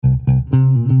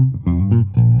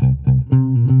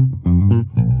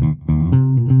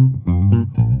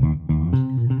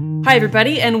Hi,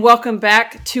 everybody, and welcome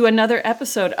back to another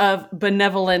episode of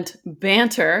Benevolent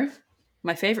Banter,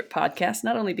 my favorite podcast,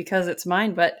 not only because it's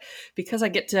mine, but because I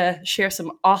get to share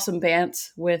some awesome bants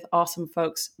with awesome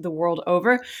folks the world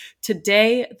over.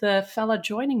 Today, the fella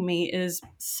joining me is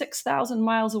 6,000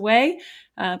 miles away,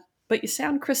 but you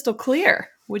sound crystal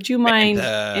clear. Would you mind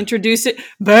introducing...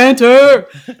 Banter!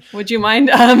 Would you mind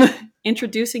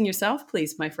introducing yourself,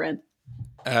 please, my friend?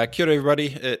 Kia ora, everybody.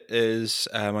 It is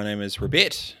my name is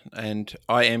Rebet, and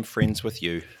I am friends with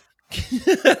you.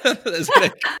 Is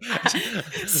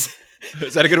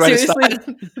that a good way to start?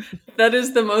 That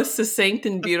is the most succinct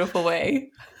and beautiful way.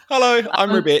 Hello,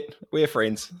 I'm Rebet. We're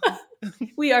friends.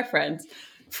 We are friends.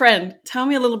 Friend, tell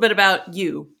me a little bit about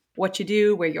you, what you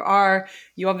do, where you are.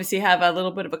 You obviously have a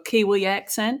little bit of a Kiwi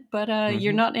accent, but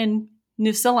you're not in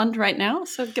New Zealand right now,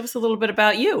 so give us a little bit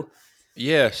about you.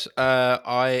 Yes,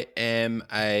 I am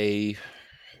a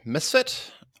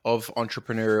misfit with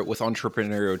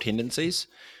entrepreneurial tendencies,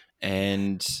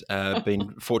 and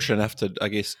been fortunate enough to, I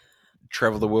guess,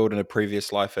 travel the world in a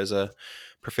previous life as a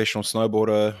professional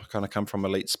snowboarder. Kind of come from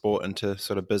elite sport into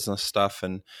sort of business stuff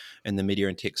and in the media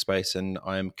and tech space, and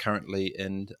I am currently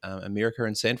in America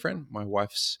in San Fran. My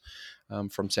wife's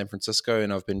from San Francisco,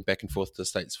 and I've been back and forth to the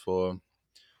States for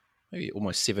maybe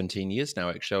almost 17 years now.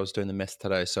 Actually, I was doing the math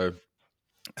today, so.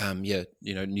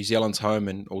 New Zealand's home,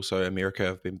 and also America.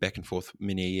 I've been back and forth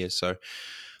many years, so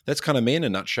that's kind of me in a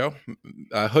nutshell.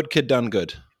 Hood kid done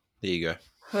good. There you go.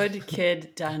 Hood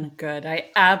kid done good. I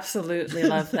absolutely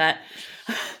love that.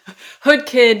 Hood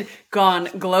kid gone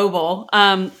global.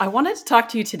 I wanted to talk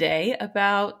to you today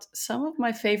about some of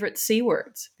my favorite C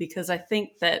words, because I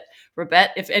think that, Rebet,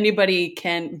 if anybody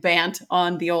can bant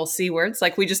on the old C words,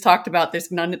 like we just talked about,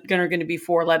 there's none going to be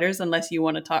 4 letters unless you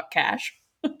want to talk cash.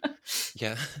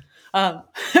 Yeah.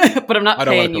 But I'm not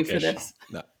paying you for cash. this.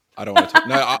 No, I don't want to talk.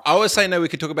 No, I was saying, no, we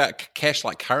could talk about cash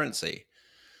like currency.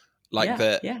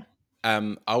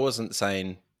 I wasn't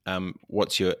saying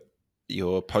what's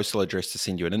your postal address to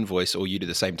send you an invoice, or you do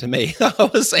the same to me.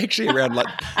 I was actually around like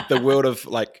the world of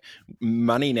like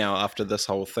money now after this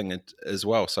whole thing as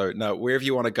well. So no, wherever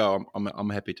you want to go, I'm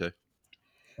happy to.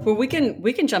 Well, we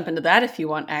can jump into that if you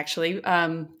want, actually,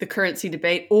 the currency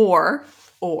debate, or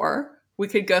we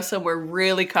could go somewhere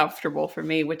really comfortable for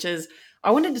me, which is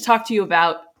I wanted to talk to you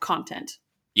about content,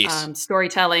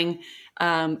 storytelling,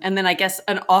 and then I guess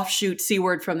an offshoot C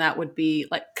word from that would be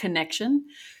like connection,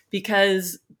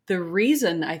 because the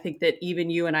reason I think that even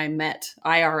you and I met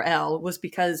IRL was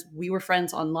because we were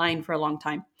friends online for a long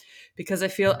time. Because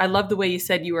I love the way you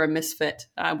said you were a misfit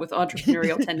with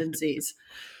entrepreneurial tendencies.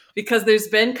 Because there's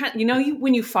been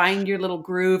when you find your little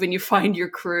groove and you find your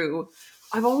crew,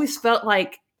 I've always felt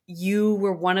like you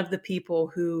were one of the people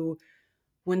who,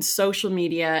 when social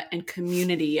media and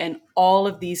community and all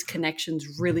of these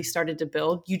connections really started to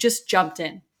build, you just jumped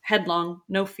in headlong,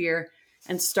 no fear,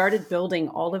 and started building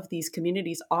all of these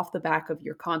communities off the back of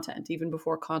your content, even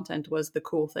before content was the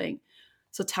cool thing.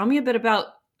 So tell me a bit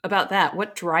about that.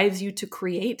 What drives you to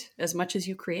create as much as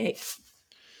you create?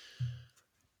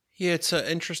 Yeah, it's an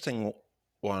interesting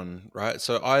one, right?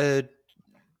 So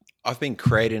I've been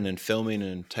creating and filming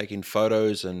and taking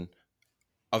photos, and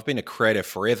I've been a creator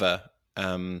forever.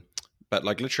 But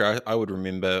like literally, I would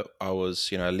remember I was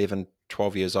 11,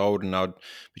 12 years old, and I'd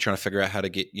be trying to figure out how to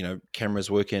get cameras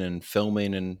working and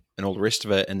filming and all the rest of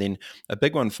it. And then a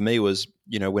big one for me was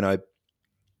when I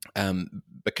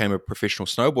became a professional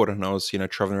snowboarder, and I was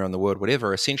traveling around the world,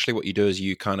 whatever. Essentially, what you do is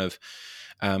you kind of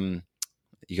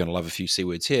you're going to love a few C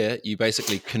words here. You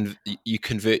basically you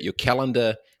convert your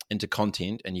calendar into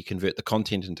content, and you convert the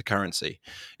content into currency.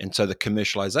 And so the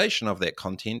commercialization of that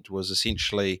content was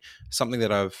essentially something that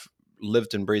I've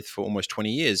lived and breathed for almost 20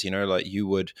 years.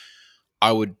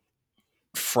 I would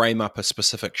frame up a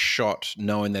specific shot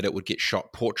knowing that it would get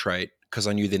shot portrait, because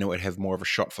I knew then it would have more of a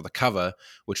shot for the cover,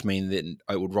 which means that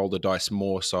I would roll the dice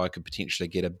more so I could potentially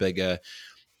get a bigger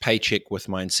paycheck with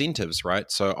my incentives,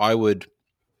 right? So I would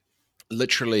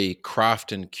literally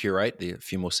craft and curate, there are a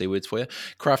few more C words for you,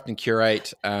 craft and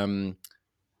curate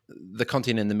the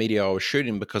content in the media I was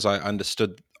shooting, because I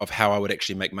understood of how I would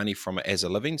actually make money from it as a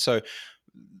living. So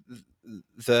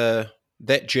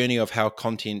that journey of how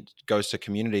content goes to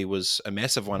community was a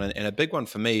massive one, and a big one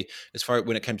for me as far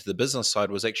when it came to the business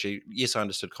side was actually, yes, I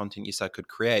understood content, yes, I could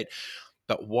create,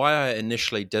 but why I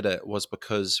initially did it was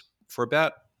because for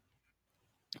about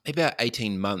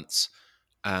 18 months,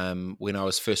 when I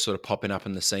was first sort of popping up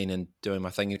in the scene and doing my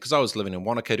thing, because I was living in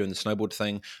Wanaka doing the snowboard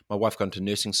thing. My wife got into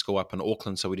nursing school up in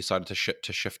Auckland, so we decided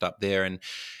to shift up there,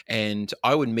 and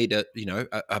I would meet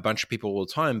a bunch of people all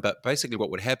the time. But basically, what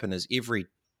would happen is every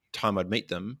time I'd meet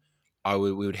them,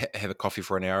 we would have a coffee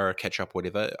for an hour, catch up,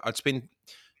 whatever. I'd spend,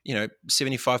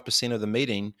 75% of the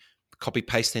meeting copy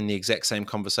pasting the exact same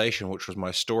conversation, which was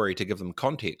my story, to give them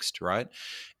context, right?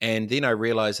 And then I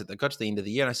realized that I got to the end of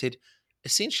the year and I said,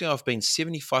 essentially, I've been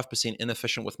 75%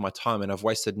 inefficient with my time, and I've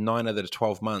wasted 9 out of the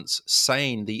 12 months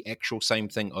saying the actual same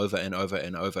thing over and over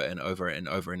and over and over and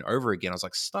over and over again. I was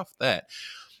like, stuff that.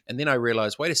 And then I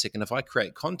realized, wait a second, if I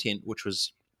create content, which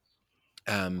was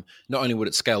not only would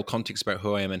it scale context about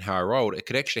who I am and how I rolled, it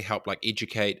could actually help like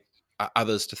educate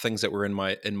others to things that were in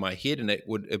my head, and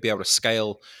it'd be able to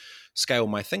scale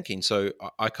my thinking. So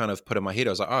I kind of put in my head,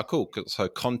 I was like, oh, cool. So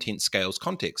content scales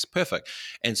context. Perfect.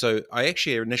 And so I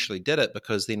actually initially did it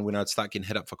because then when I'd start getting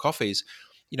hit up for coffees,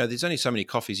 there's only so many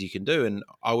coffees you can do. And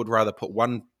I would rather put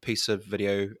one piece of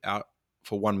video out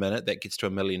for 1 minute that gets to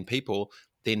 1 million people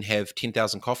than have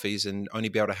 10,000 coffees and only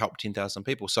be able to help 10,000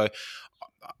 people. So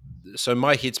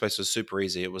my headspace was super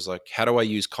easy. It was like, how do I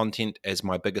use content as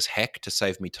my biggest hack to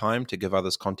save me time, to give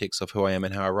others context of who I am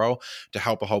and how I roll, to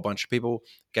help a whole bunch of people,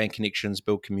 gain connections,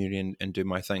 build community, and do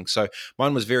my thing. So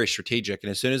mine was very strategic. And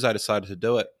as soon as I decided to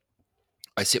do it,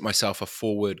 I set myself a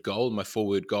 4-word goal. My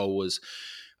 4-word goal was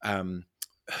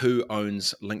who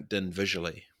owns LinkedIn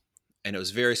visually? And it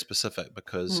was very specific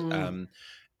because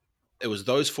it was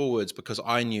those 4 words, because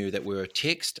I knew that we were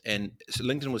text, and so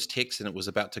LinkedIn was text and it was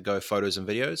about to go photos and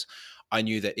videos. I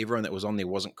knew that everyone that was on there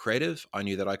wasn't creative. I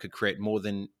knew that I could create more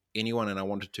than anyone, and I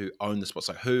wanted to own the spot.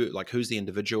 So who's the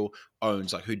individual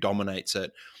owns, like who dominates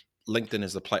it. LinkedIn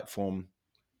is the platform,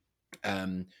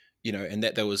 and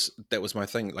that was my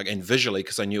thing, like, and visually,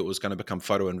 because I knew it was going to become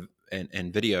photo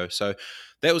and video. So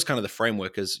that was kind of the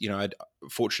framework. Is I'd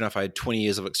fortunate enough, I had 20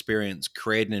 years of experience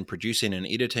creating and producing and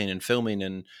editing and filming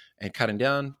and cutting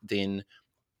down. Then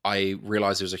I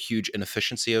realized there was a huge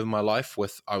inefficiency of my life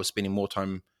with I was spending more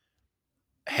time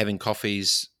having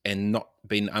coffees and not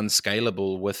being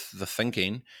unscalable with the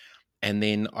thinking. And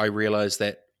then I realized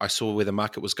that I saw where the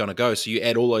market was going to go. So you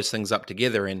add all those things up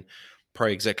together, and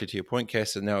probably exactly to your point,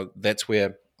 Cass, and now that's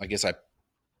where I guess I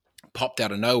popped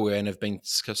out of nowhere and have been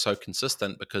so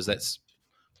consistent, because that's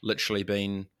literally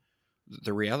been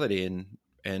the reality.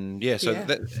 And yeah, so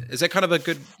that is that kind of a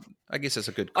good, I guess it's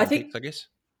a good context, I guess.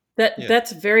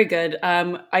 That's very good.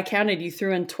 I counted, you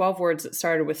threw in 12 words that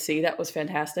started with C. That was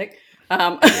fantastic.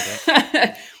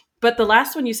 But the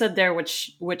last one you said there,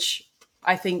 which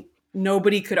I think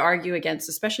nobody could argue against,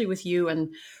 especially with you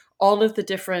and all of the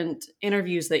different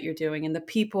interviews that you're doing and the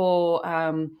people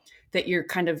that you're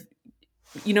kind of,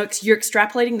 you're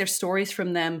extrapolating their stories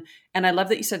from them. And I love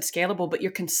that you said scalable, but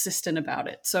you're consistent about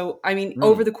it. So, I mean,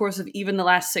 over the course of even the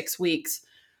last 6 weeks,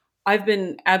 I've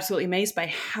been absolutely amazed by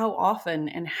how often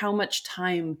and how much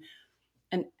time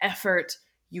and effort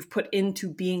you've put into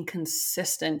being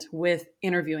consistent with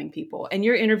interviewing people. And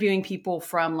you're interviewing people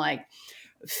from like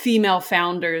female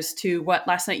founders to what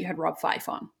last night you had Rob Fife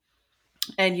on.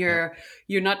 And you're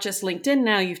not just LinkedIn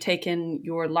now, you've taken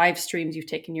your live streams, you've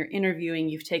taken your interviewing,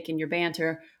 you've taken your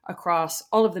banter across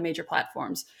all of the major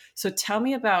platforms. So tell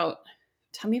me about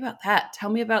that.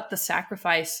 Tell me about the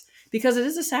sacrifice, because it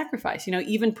is a sacrifice,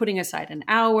 even putting aside an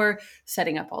hour,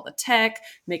 setting up all the tech,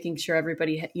 making sure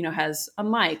everybody, has a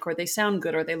mic, or they sound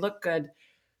good, or they look good.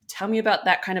 Tell me about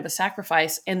that kind of a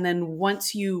sacrifice. And then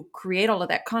once you create all of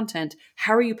that content,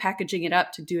 how are you packaging it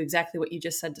up to do exactly what you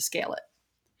just said to scale it?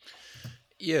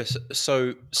 Yes.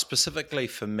 So specifically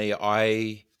for me,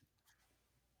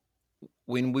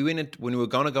 when we were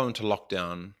going to go into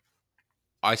lockdown,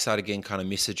 I started getting kind of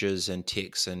messages and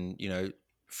texts and,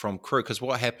 from crew. Because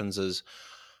what happens is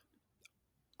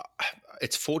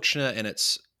it's fortunate and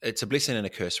it's a blessing and a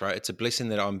curse, right? It's a blessing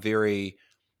that I'm very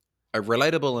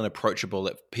relatable and approachable,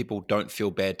 that people don't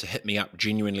feel bad to hit me up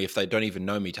genuinely if they don't even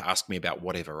know me, to ask me about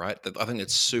whatever, right? I think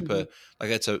it's super, like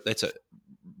that's a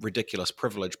ridiculous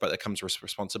privilege, but it comes with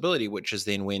responsibility, which is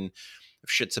then when if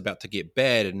shit's about to get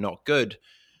bad and not good,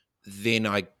 then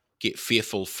I get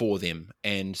fearful for them.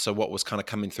 And so what was kind of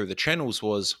coming through the channels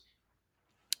was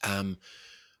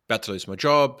about to lose my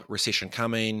job, recession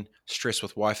coming, stress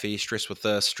with wifey, stress with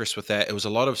this, stress with that. It was a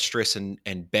lot of stress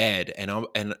and bad.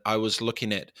 And I was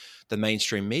looking at the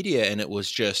mainstream media, and it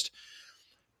was just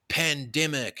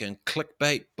pandemic and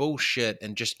clickbait bullshit,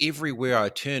 and just everywhere I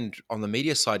turned on the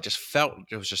media side just felt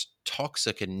it was just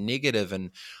toxic and negative,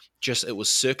 and just it was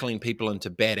circling people into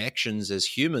bad actions as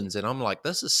humans. And I'm like,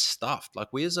 this is stuffed. Like,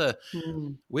 where's a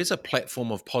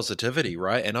platform of positivity,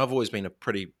 right? And I've always been a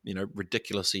pretty,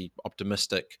 ridiculously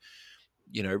optimistic,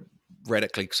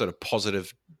 radically sort of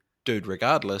positive dude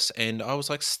regardless. And I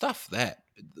was like, stuff that.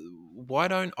 Why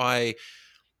don't I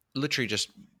literally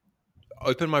just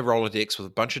open my Rolodex with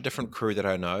a bunch of different crew that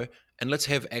I know, and let's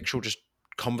have actual just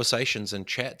conversations and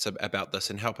chats about this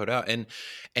and help it out. And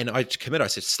I committed. I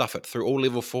said, stuff it through all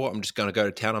level 4. I'm just going to go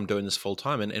to town. I'm doing this full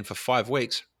time. And for 5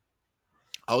 weeks,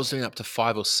 I was doing up to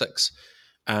 5 or 6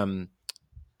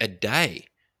 a day.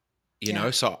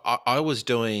 So I was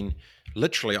doing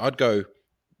literally. I'd go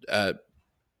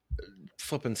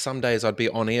flipping. Some days I'd be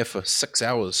on air for 6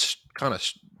 hours, kind of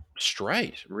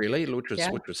straight, really, which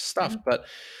was stuff. But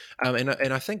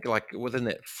and I think like within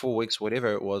that 4 weeks,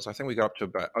 whatever it was, I think we got up to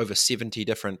about over 70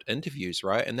 different interviews,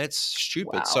 right? And that's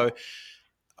stupid. Wow. So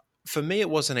for me, it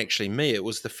wasn't actually me. It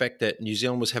was the fact that New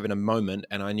Zealand was having a moment,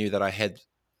 and I knew that I had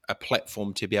a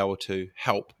platform to be able to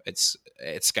help at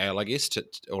scale, I guess, to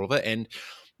all of it. And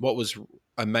what was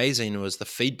amazing was the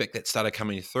feedback that started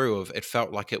coming through. Of it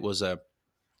felt like it was a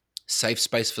safe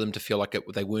space for them to feel like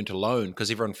they weren't alone,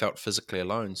 because everyone felt physically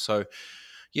alone. So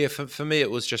yeah, for me, it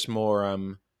was just more.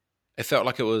 It felt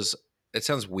like it was. It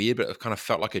sounds weird, but it kind of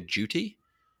felt like a duty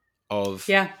of.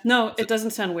 Yeah. No, it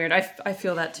doesn't sound weird. I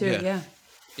feel that too. Yeah.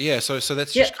 Yeah, so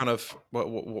that's just kind of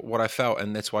what I felt,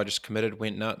 and that's why I just committed,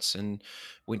 went nuts, and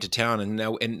went to town. And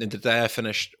now, and the day I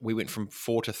finished, we went from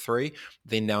 4 to 3.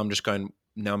 Then now I'm just going.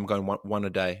 Now I'm going one a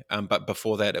day. But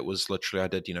before that, it was literally I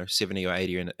did 70 or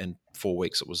 80 in 4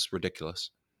 weeks. It was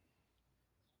ridiculous.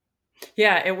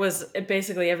 Yeah, it was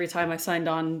basically every time I signed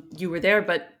on, you were there,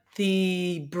 but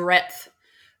the breadth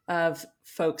of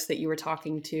folks that you were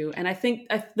talking to. And I think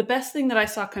the best thing that I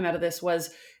saw come out of this was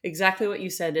exactly what you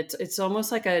said. It's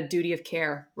almost like a duty of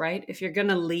care, right? If you're going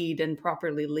to lead and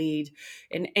properly lead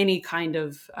in any kind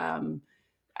of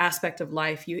aspect of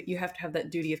life, you have to have that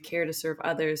duty of care to serve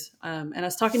others. And I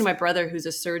was talking to my brother, who's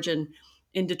a surgeon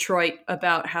in Detroit,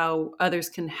 about how others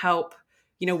can help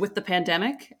with the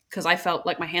pandemic, because I felt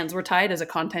like my hands were tied as a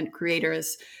content creator,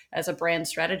 as a brand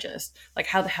strategist. Like,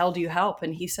 how the hell do you help?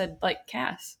 And he said, like,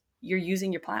 Cass, you're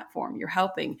using your platform, you're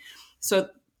helping. So,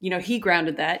 he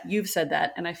grounded that, you've said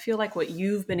that. And I feel like what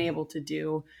you've been able to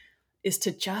do is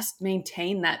to just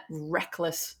maintain that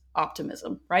reckless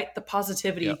optimism, right? The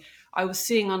positivity. Yeah. I was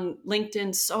seeing on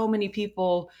LinkedIn so many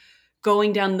people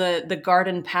going down the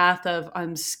garden path of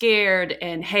I'm scared,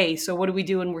 and hey, so what do we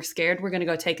do when we're scared? We're going to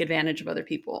go take advantage of other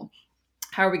people.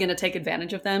 How are we going to take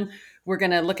advantage of them? We're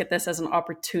going to look at this as an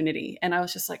opportunity. And I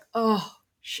was just like, oh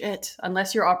shit,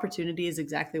 unless your opportunity is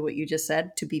exactly what you just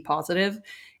said, to be positive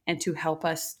and to help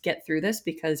us get through this,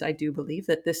 because I do believe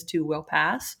that this too will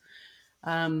pass.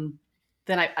 Then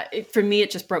for me,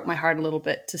 it just broke my heart a little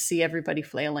bit to see everybody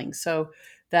flailing. So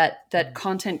that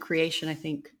content creation, I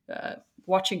think,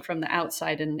 watching from the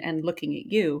outside and looking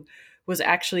at you, was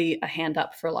actually a hand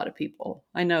up for a lot of people.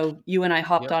 I know you and I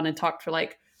hopped on and talked for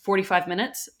like 45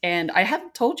 minutes, and I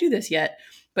haven't told you this yet,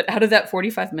 but out of that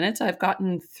 45 minutes, I've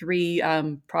gotten 3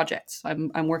 projects.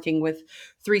 I'm working with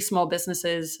 3 small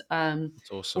businesses.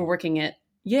 That's awesome. We're working at,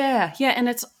 and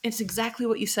it's exactly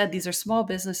what you said. These are small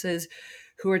businesses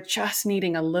who are just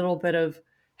needing a little bit of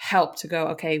help to go,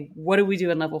 okay, what do we do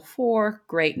in level 4?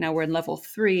 Great. Now we're in level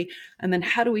 3. And then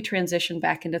how do we transition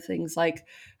back into things like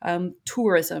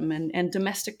tourism and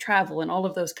domestic travel and all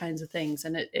of those kinds of things?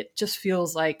 And it just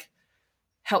feels like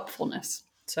helpfulness.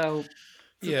 So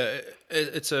yeah,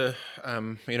 it's a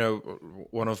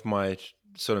one of my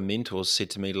sort of mentors said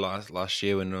to me last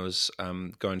year when I was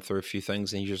going through a few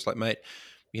things, and he was like, mate,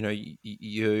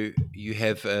 you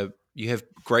have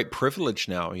great privilege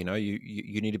now.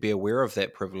 You need to be aware of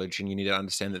that privilege, and you need to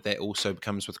understand that also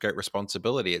comes with great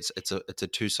responsibility. It's a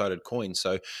two-sided coin.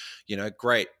 So,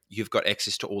 great, you've got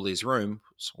access to all these rooms.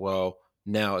 Well,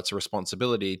 now it's a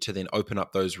responsibility to then open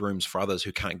up those rooms for others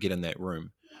who can't get in that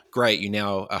room. Great, you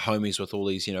now are homies with all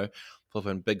these,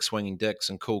 flipping big swinging dicks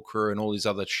and cool crew and all these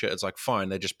other shit. It's like, fine,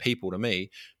 they're just people to me,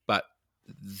 but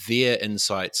their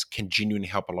insights can genuinely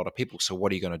help a lot of people. So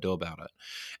what are you going to do about it?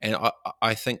 And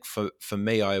I think for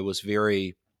me, I was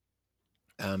very,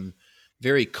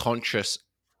 very conscious.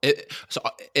 It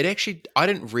actually, I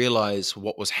didn't realize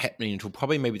what was happening until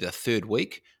probably maybe the 3rd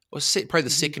week, or probably the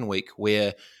 2nd week,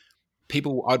 where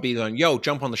people, I'd be going, yo,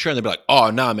 jump on the show. And they'd be like,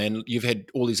 oh, nah, man, you've had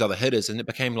all these other hitters. And it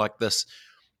became like this.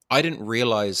 I didn't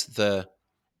realize that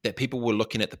people were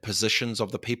looking at the positions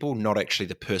of the people, not actually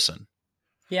the person.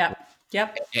 Yeah.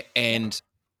 Yep. And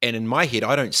in my head,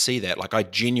 I don't see that. Like, I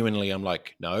genuinely, I'm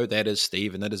like, no, that is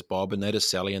Steve, and that is Bob, and that is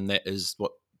Sally, and that is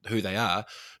who they are,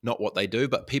 not what they do.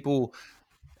 But people,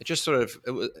 it just sort of,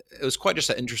 it was quite just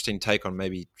an interesting take on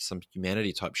maybe some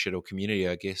humanity type shit, or community,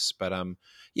 I guess. But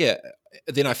yeah,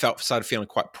 then I started feeling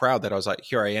quite proud that I was like,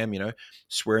 here I am,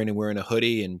 swearing and wearing a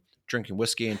hoodie and drinking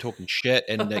whiskey and talking shit,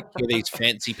 and here these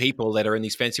fancy people that are in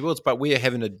these fancy worlds, but we're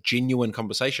having a genuine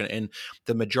conversation. And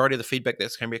the majority of the feedback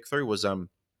that's came back through was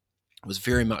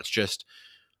very much just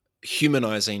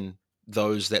humanizing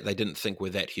those that they didn't think were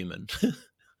that human.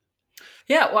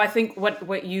 Yeah, well, I think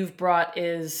what you've brought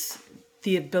is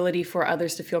the ability for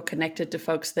others to feel connected to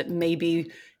folks that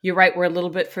maybe you're right, we're a little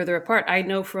bit further apart. I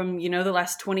know from, the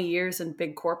last 20 years in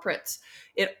big corporates,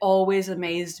 it always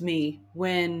amazed me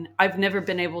when I've never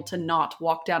been able to not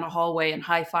walk down a hallway and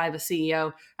high five a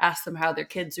CEO, ask them how their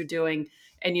kids are doing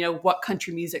and what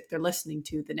country music they're listening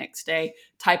to the next day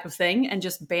type of thing, and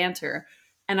just banter.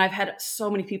 And I've had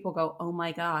so many people go, "Oh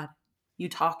my God, you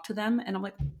talk to them?" And I'm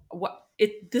like, what?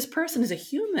 This person is a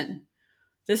human.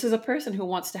 This is a person who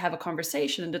wants to have a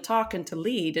conversation and to talk and to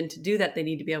lead, and to do that they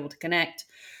need to be able to connect.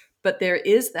 But there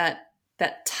is that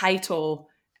title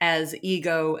as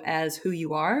ego, as who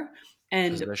you are.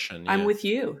 And Position, I'm yeah. with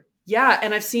you. Yeah.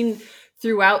 And I've seen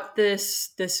throughout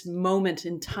this moment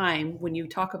in time, when you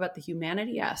talk about the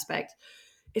humanity aspect,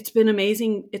 it's been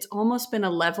amazing. It's almost been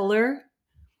a leveler,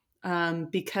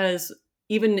 because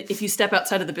even if you step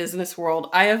outside of the business world,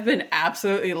 I have been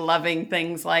absolutely loving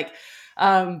things like,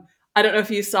 I don't know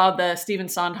if you saw the Stephen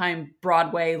Sondheim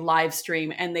Broadway live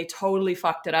stream, and they totally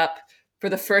fucked it up for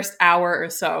the first hour or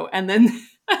so. And then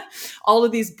all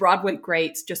of these Broadway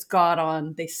greats just got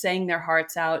on. They sang their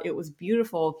hearts out. It was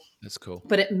beautiful. That's cool.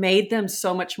 But it made them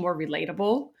so much more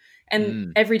relatable.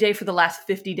 And every day for the last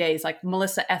 50 days, like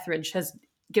Melissa Etheridge has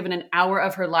given an hour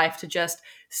of her life to just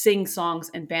sing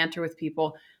songs and banter with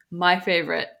people. My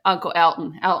favorite, Uncle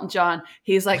Elton John,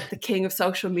 he's like the king of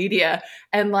social media.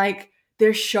 And like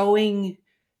they're showing,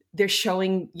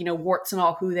 warts and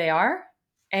all who they are.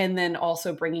 And then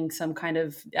also bringing some kind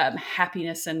of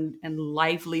happiness and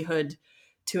livelihood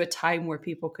to a time where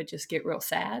people could just get real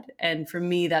sad. And for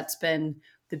me, that's been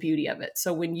the beauty of it.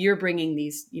 So when you're bringing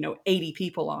these, 80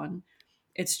 people on,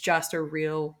 it's just a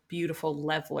real beautiful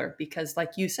leveler, because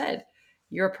like you said,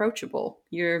 you're approachable.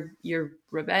 You're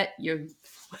Revette, you're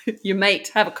your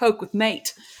mate, have a Coke with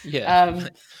mate. Yeah.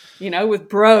 With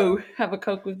bro, have a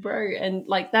Coke with bro. And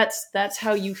like, that's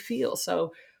how you feel.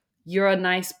 So you're a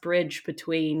nice bridge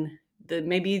between the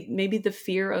maybe the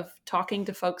fear of talking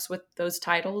to folks with those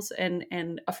titles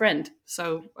and a friend.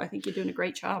 So I think you're doing a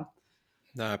great job.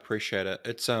 No, I appreciate it.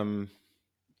 It's yeah,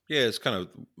 it's kind of,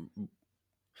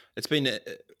 it's been,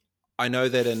 I know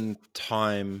that in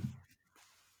time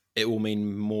it will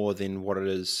mean more than what it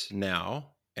is now,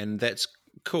 and that's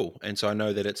cool. And so I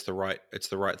know that it's the right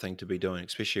thing to be doing,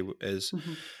 especially as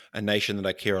a nation that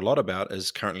I care a lot about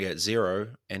is currently at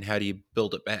zero. And how do you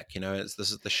build it back?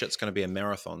 The shit's going to be a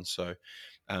marathon. So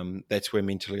that's where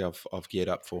mentally I've geared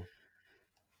up for.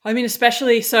 I mean,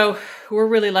 especially, so we're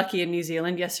really lucky in New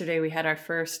Zealand. Yesterday we had our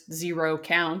first zero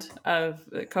count of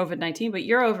COVID-19, but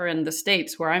you're over in the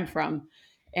States where I'm from,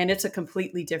 and it's a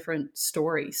completely different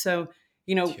story. So,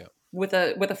 Yeah. with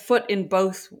a foot in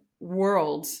both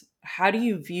worlds, how do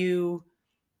you view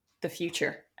the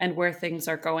future and where things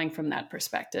are going from that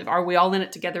perspective? Are we all in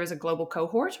it together as a global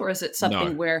cohort, or is it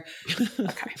something No. where,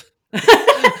 okay.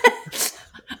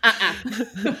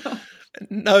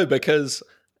 No, because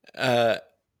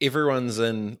everyone's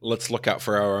in, let's look out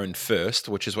for our own first,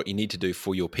 which is what you need to do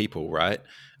for your people, right?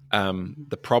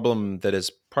 The problem that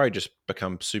has probably just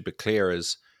become super clear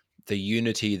is the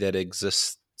unity that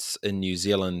exists in New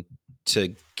Zealand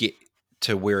to get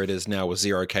to where it is now with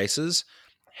zero cases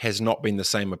has not been the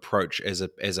same approach as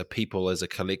a people, as a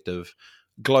collective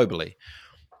globally.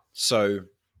 So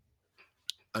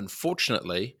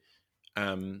unfortunately,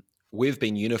 we've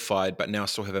been unified, but now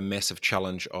still have a massive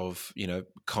challenge of,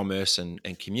 commerce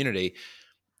and community.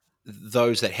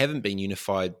 Those that haven't been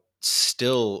unified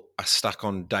still are stuck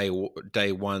on day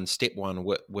one, step one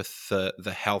with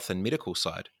the health and medical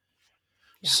side.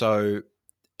 Yeah. So,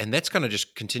 and that's going to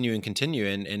just continue and continue.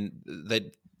 And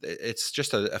that it's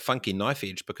just a funky knife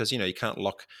edge, because, you can't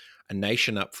lock a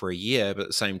nation up for a year, but at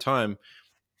the same time,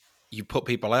 you put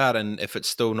people out, and if it's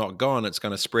still not gone, it's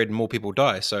going to spread and more people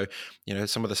die. So,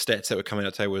 some of the stats that were coming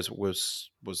out today was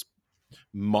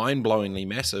mind-blowingly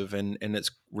massive, and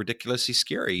it's ridiculously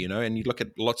scary, and you look at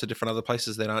lots of different other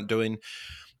places that aren't doing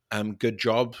good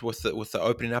jobs with the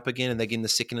opening up again, and they're getting the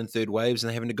second and third waves, and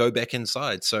they're having to go back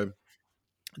inside. So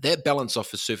that balance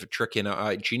off is super tricky, and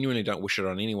I genuinely don't wish it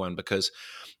on anyone, because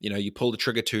you pull the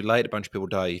trigger too late, a bunch of people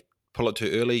die. You pull it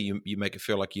too early, you make it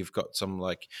feel like you've got some,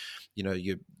 like,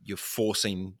 you're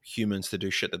forcing humans to do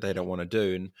shit that they don't want to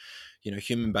do. And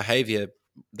human behavior,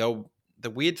 the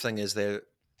weird thing is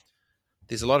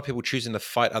there's a lot of people choosing to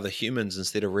fight other humans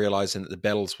instead of realizing that the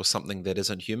battles for something that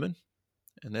isn't human,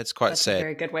 and that's quite sad. That's a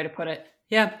very good way to put it.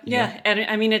 Yeah. And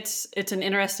I mean, it's an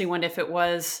interesting one. If it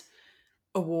was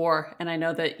a war, and I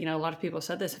know that a lot of people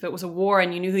said this, if it was a war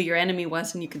and you knew who your enemy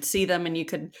was and you could see them and you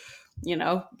could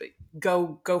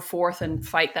go forth and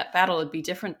fight that battle, it'd be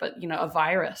different. But a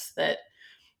virus that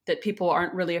people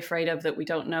aren't really afraid of, that we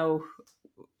don't know,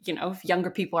 if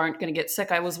younger people aren't going to get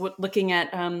sick. I was looking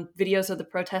at videos of the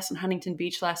protests in Huntington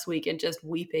Beach last week and just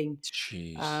weeping.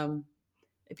 Jeez.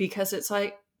 Because it's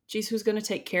like, geez, who's going to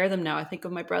take care of them now? I think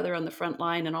of my brother on the front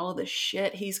line and all of the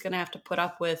shit he's going to have to put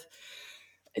up with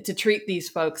to treat these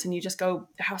folks. And you just go,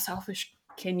 how selfish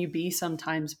can you be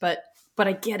sometimes? But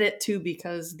I get it too,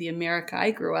 because the America I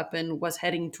grew up in was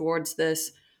heading towards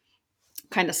this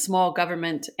kind of small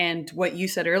government, and what you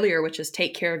said earlier, which is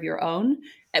take care of your own.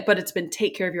 But it's been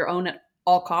take care of your own at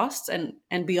all costs, and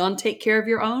beyond take care of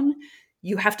your own,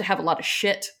 you have to have a lot of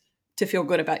shit to feel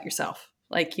good about yourself.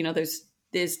 Like,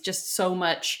 there's just so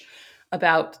much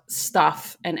about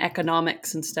stuff and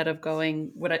economics instead of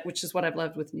going, which is what I've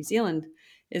loved with New Zealand,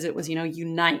 is it was,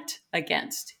 unite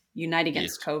against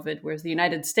Yes. COVID, whereas the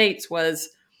United States was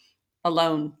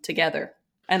alone together.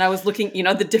 And I was looking,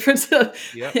 the difference of,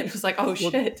 Yep. it was like, oh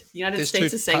shit, the United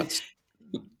States is saying,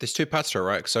 there's two parts to it,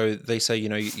 right? So they say,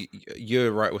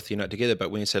 you're right with Unite Together,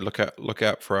 but when you say look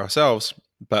out for ourselves,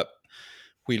 but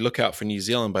we look out for New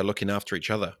Zealand by looking after each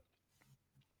other.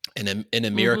 And in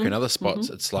America and other spots,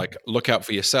 it's like look out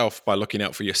for yourself by looking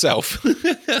out for yourself.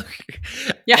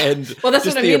 Yeah. And well, that's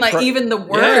what I mean. Like even the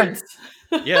words.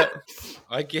 Yeah,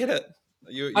 I get it.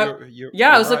 You're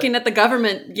I was looking at the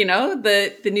government,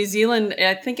 the New Zealand,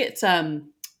 I think it's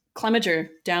Clemenger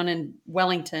down in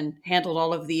Wellington handled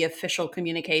all of the official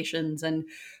communications, and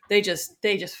they just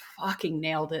fucking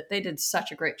nailed it. They did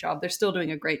such a great job. They're still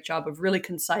doing a great job of really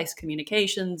concise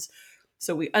communications.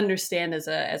 So we understand as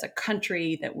a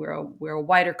country that we're a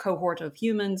wider cohort of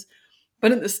humans.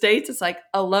 But in the States, it's like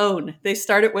alone. They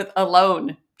start it with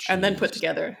alone and then put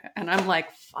together. And I'm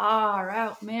like, far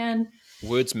out, man.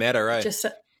 Words matter, right? Just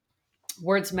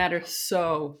words matter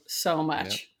so much.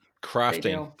 Yep.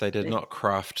 Crafting. They did not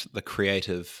craft the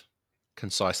creative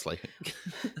concisely.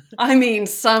 I mean,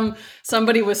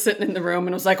 somebody was sitting in the room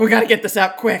and was like, we got to get this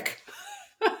out quick.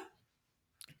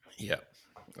 Yeah.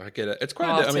 I get it. It's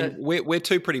quite. I mean, we're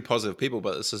two pretty positive people,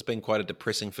 but this has been quite a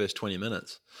depressing first 20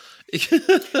 minutes. There's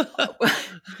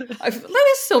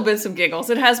still been some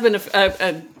giggles. It has been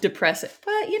a depressing,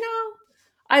 but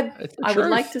I would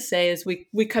like to say, as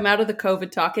we come out of the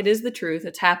COVID talk, it is the truth.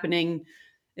 It's happening.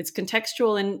 It's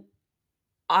contextual, and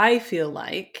I feel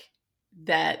like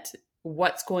that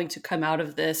what's going to come out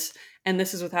of this, and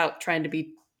this is without trying to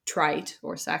be trite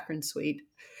or saccharine sweet.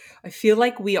 I feel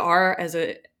like we are as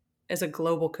a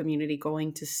global community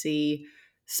going to see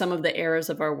some of the errors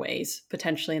of our ways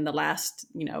potentially in the last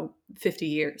 50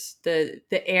 years.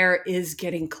 The air is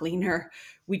getting cleaner.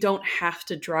 We don't have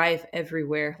to drive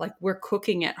everywhere. Like, we're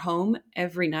cooking at home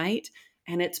every night,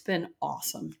 and it's been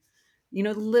awesome.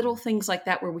 Little things like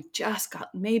that where we just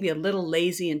got maybe a little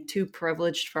lazy and too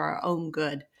privileged for our own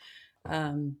good.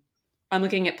 I'm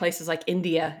looking at places like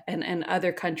India and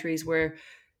other countries where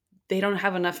they don't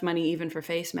have enough money even for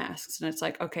face masks. And it's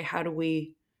like, okay, how do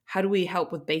we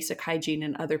help with basic hygiene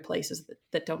in other places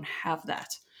that don't have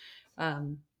that?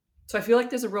 So I feel like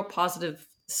there's a real positive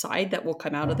side that will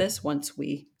come out of this once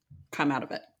we come out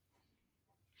of it.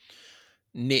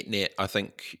 Net, I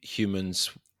think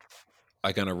humans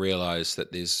are going to realize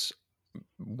that there's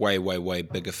way, way, way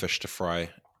bigger fish to fry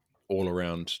all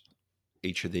around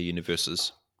each of the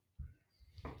universes.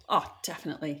 Oh,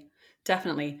 definitely.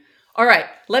 Definitely. All right,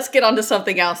 let's get on to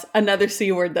something else. Another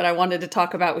C word that I wanted to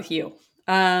talk about with you.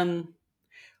 All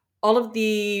of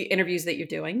the interviews that you're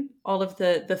doing, all of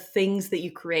the things that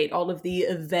you create, all of the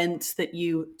events that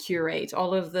you curate,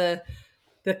 all of the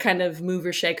kind of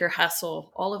mover, shaker,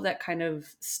 hustle, all of that kind of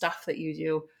stuff that you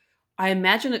do, I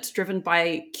imagine it's driven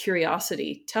by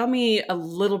curiosity. Tell me a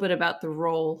little bit about the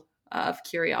role of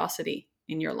curiosity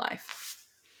in your life.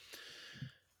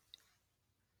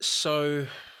 So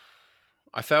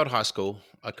I failed high school.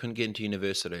 I couldn't get into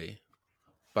university,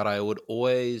 but I would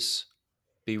always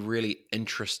be really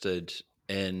interested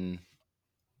in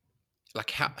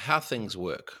like how things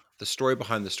work, the story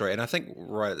behind the story. And I think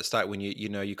right at the start when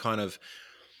you kind of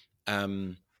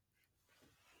not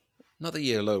that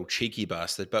you're a little cheeky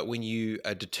bastard, but when you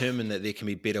are determined that there can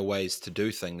be better ways to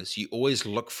do things, you always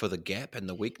look for the gap and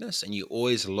the weakness, and you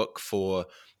always look for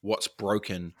what's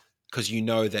broken, because you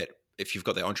know that if you've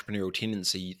got that entrepreneurial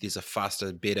tendency, there's a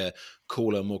faster, better,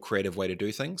 cooler, more creative way to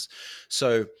do things.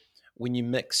 So when you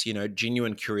mix,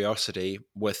 genuine curiosity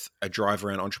with a drive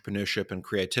around entrepreneurship and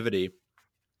creativity,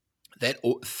 that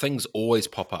things always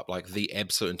pop up like the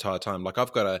absolute entire time. Like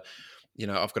I've got an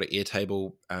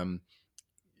Airtable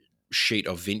sheet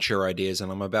of venture ideas,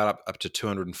 and I'm about up to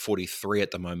 243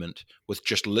 at the moment, with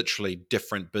just literally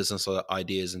different business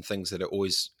ideas and things that are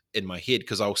always in my head,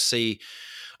 because I'll see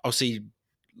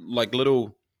like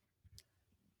little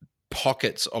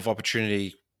pockets of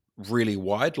opportunity really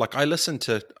wide. Like I listen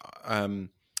to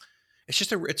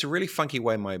it's a really funky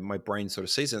way my brain sort of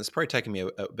sees it. It's probably taken me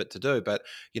a bit to do, but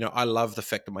I love the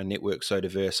fact that my network's so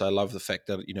diverse. I love the fact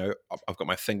that I've got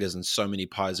my fingers in so many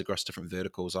pies across different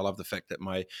verticals. I love the fact that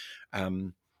my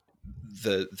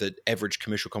the average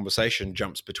commercial conversation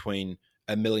jumps between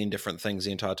a million different things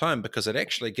the entire time, because it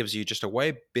actually gives you just a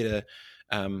way better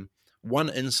one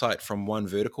insight from one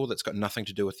vertical that's got nothing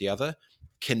to do with the other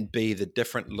can be the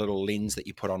different little lens that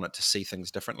you put on it to see things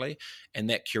differently. And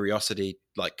that curiosity,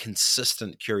 like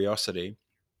consistent curiosity,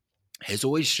 has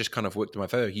always just kind of worked in my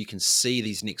favor. You can see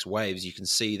these next waves, you can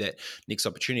see that next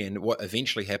opportunity. And what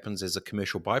eventually happens as a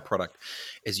commercial byproduct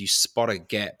is you spot a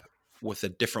gap with a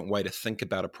different way to think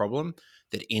about a problem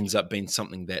that ends up being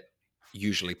something that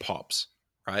usually pops,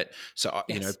 right? So,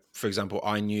 Yes. for example,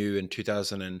 I knew in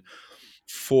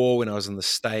 2004 when I was in the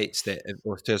States, that,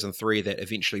 or 2003, that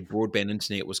eventually broadband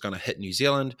internet was going to hit New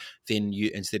Zealand. Then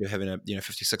you, instead of having a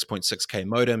 56.6K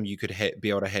modem, you could be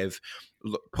able to have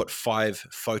put 5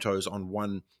 photos on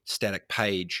one static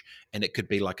page, and it could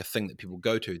be like a thing that people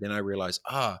go to. Then I realized,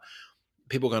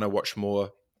 people are going to watch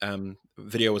more.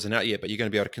 Video wasn't out yet, but you're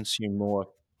going to be able to consume more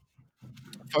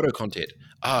photo content.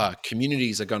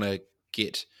 Communities are going to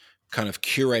get kind of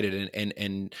curated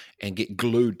and get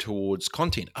glued towards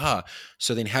content.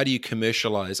 So then how do you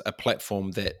commercialize a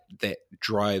platform that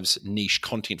drives niche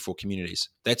content for communities?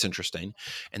 That's interesting.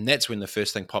 And that's when the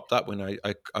first thing popped up, when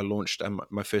I launched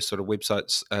my first sort of website,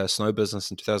 Snow Business,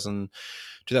 in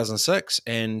 2006.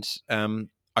 And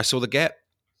I saw the gap,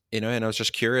 and I was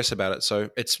just curious about it.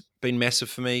 So it's been massive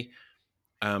for me.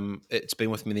 It's been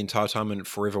with me the entire time and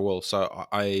forever will. So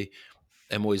I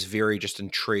am always very just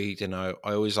intrigued, and I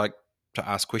always like to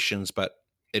ask questions, but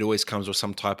it always comes with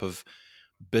some type of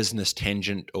business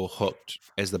tangent or hooked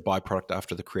as the byproduct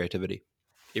after the creativity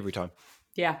every time.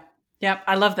 Yeah. Yeah.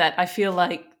 I love that. I feel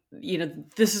like,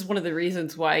 this is one of the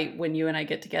reasons why when you and I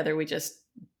get together, we just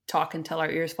talk until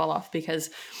our ears fall off, because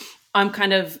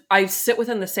I sit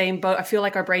within the same boat. I feel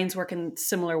like our brains work in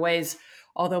similar ways,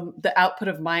 although the output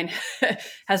of mine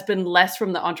has been less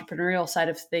from the entrepreneurial side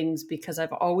of things, because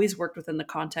I've always worked within the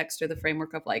context or the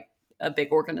framework of like a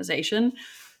big organization.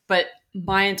 But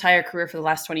my entire career for the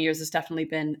last 20 years has definitely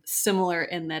been similar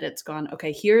in that it's gone,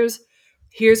 okay, here's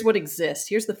what exists.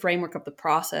 Here's the framework of the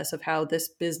process of how this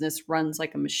business runs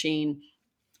like a machine.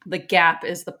 The gap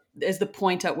is the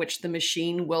point at which the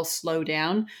machine will slow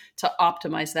down. To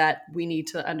optimize that, we need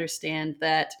to understand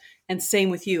that. And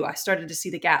same with you. I started to see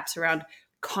the gaps around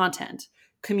content,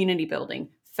 community building,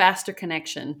 faster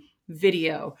connection,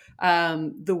 video,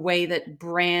 the way that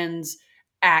brands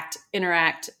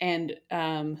interact, and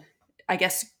I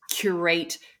guess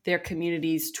curate their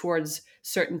communities towards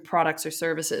certain products or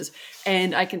services.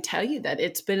 And I can tell you that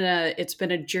it's been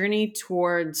a journey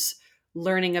towards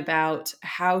learning about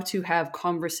how to have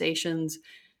conversations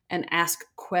and ask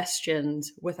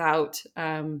questions without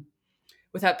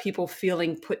people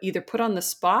feeling put on the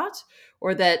spot,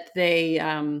 or that they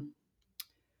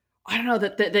I don't know,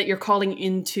 that you're calling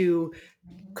into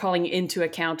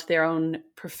account their own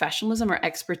professionalism or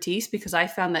expertise. Because I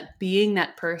found that being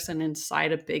that person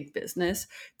inside a big business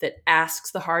that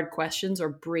asks the hard questions or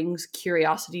brings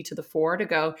curiosity to the fore to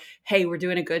go, hey, we're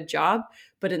doing a good job,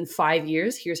 but in 5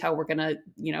 years, here's how we're going to,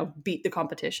 beat the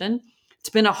competition. It's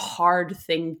been a hard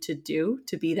thing to do,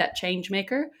 to be that change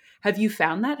maker. Have you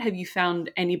found that? Have you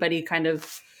found anybody kind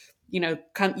of,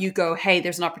 you go, hey,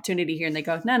 there's an opportunity here, and they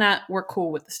go, no, we're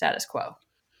cool with the status quo?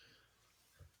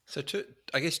 So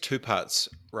I guess two parts,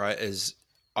 right? Is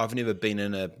I've never been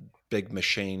in a big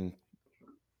machine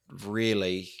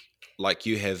really like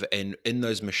you have, and in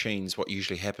those machines what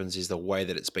usually happens is the way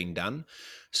that it's been done.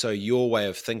 So your way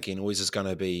of thinking always is going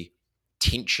to be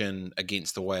tension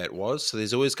against the way it was. So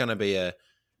there's always going to be a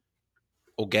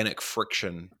organic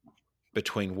friction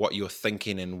between what you're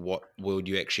thinking and what world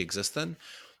you actually exist in.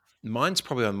 Mine's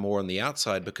probably more on the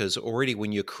outside, because already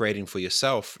when you're creating for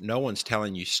yourself, no one's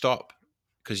telling you stop,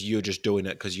 because you're just doing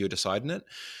it because you're deciding it.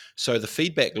 So the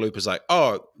feedback loop is like,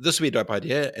 oh, this would be a dope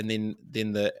idea. And then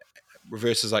the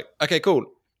reverse is like, okay, cool,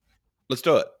 let's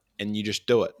do it. And you just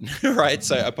do it. Right.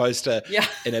 So opposed to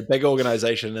in a big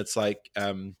organization, it's like,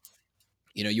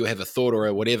 you have a thought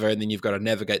or whatever, and then you've got to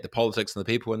navigate the politics and the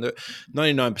people. And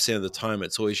 99% of the time,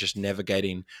 it's always just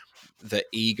navigating the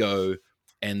ego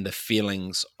and the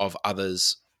feelings of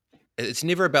others. It's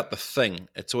never about the thing.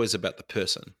 It's always about the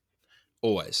person.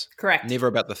 always. Correct. Never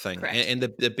about the thing. Correct. And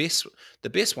the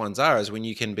best ones are is when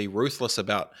you can be ruthless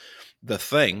about the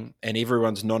thing and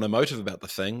everyone's non-emotive about the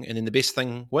thing, and then the best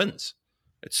thing wins.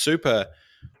 It's super.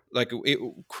 Like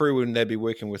crew, when they'd be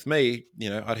working with me,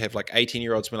 I'd have like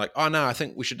 18-year-olds be like, oh no, I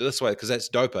think we should do this way because that's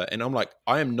doper. And I'm like,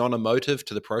 I am non-emotive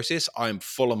to the process. I am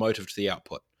full emotive to the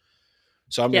output.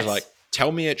 So I'm just like,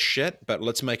 tell me it's shit, but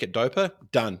let's make it doper.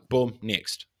 Done. Boom.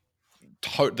 Next.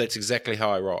 That's exactly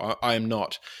how I roll. I am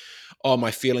not, oh,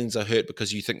 my feelings are hurt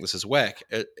because you think this is whack.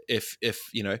 If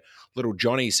little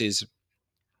Johnny says,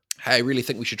 hey, I really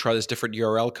think we should try this different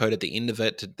URL code at the end of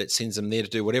it that sends them there to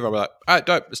do whatever. I'm like, all right,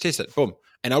 dope, let's test it. Boom.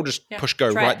 And I'll just push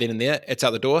go right then and there. It's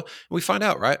out the door. And we find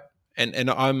out, right?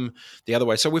 And I'm the other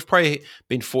way. So we've probably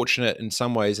been fortunate in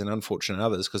some ways and unfortunate in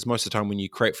others, because most of the time when you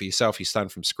create for yourself, you're starting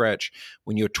from scratch.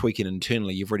 When you're tweaking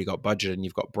internally, you've already got budget and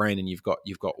you've got brain and you've got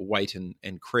weight and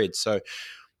cred. So,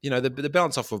 the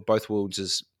balance off of both worlds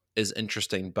is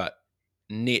interesting, but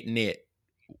net,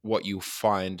 what you'll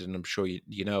find, and I'm sure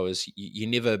you know, is you're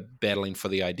never battling for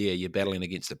the idea, you're battling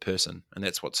against a person, and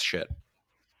that's what's shit.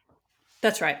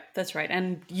 That's right.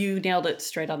 And you nailed it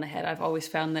straight on the head. I've always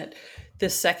found that the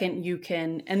second you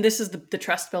can, and this is the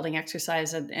trust building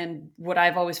exercise, and what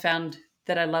I've always found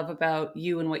that I love about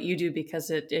you and what you do,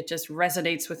 because it just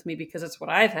resonates with me because it's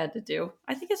what I've had to do.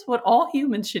 I think it's what all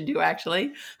humans should do,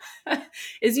 actually,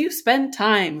 is you spend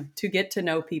time to get to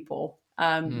know people.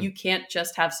 You can't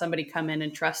just have somebody come in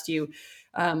and trust you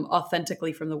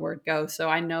authentically from the word go. So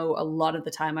I know a lot of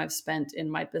the time I've spent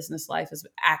in my business life has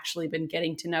actually been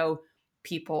getting to know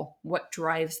people. What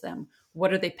drives them?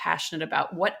 What are they passionate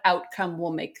about? What outcome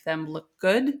will make them look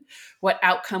good? What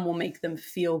outcome will make them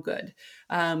feel good?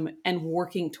 And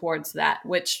working towards that,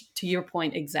 which, to your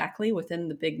point, exactly, within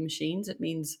the big machines, it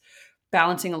means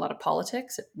balancing a lot of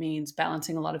politics. It means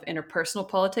balancing a lot of interpersonal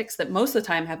politics that most of the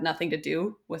time have nothing to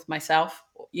do with myself,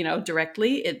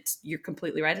 directly. You're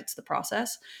completely right. It's the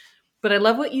process. But I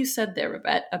love what you said there,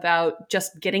 Babette, about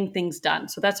just getting things done.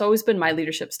 So that's always been my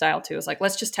leadership style too. It's like,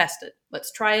 let's just test it.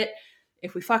 Let's try it.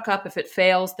 If we fuck up, if it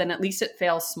fails, then at least it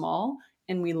fails small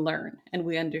and we learn and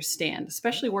we understand,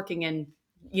 especially working in,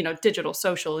 digital,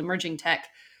 social, emerging tech.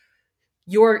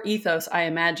 Your ethos, I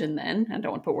imagine then, I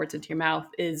don't want to put words into your mouth,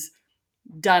 is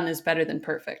done is better than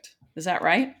perfect. Is that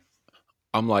right?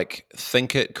 I'm like,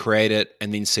 think it, create it,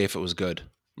 and then see if it was good.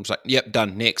 I'm just like, yep,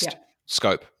 done. Next. Yeah.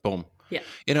 Scope. Boom. Yeah.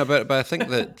 But I think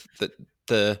that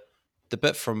the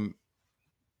bit from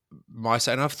my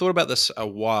side, and I've thought about this a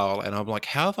while, and I'm like,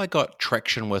 how have I got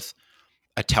traction with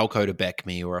a telco to back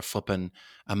me, or a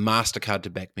MasterCard to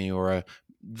back me, or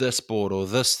this board or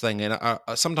this thing? And I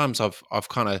sometimes I've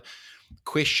kind of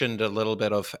questioned a little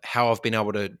bit of how I've been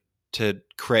able to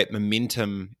create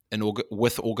momentum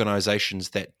with organizations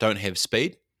that don't have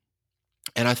speed.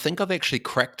 And I think I've actually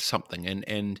cracked something,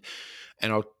 and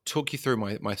I'll talk you through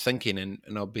my thinking, and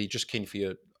I'll be just keen for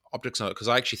your optics on it, because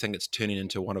I actually think it's turning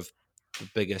into one of the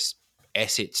biggest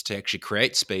assets to actually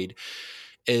create speed.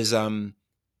 Is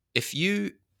if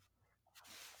you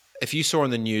saw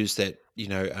in the news that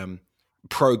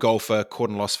pro golfer caught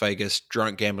in Las Vegas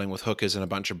drunk gambling with hookers and a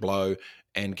bunch of blow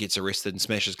and gets arrested and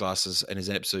smashes glasses and is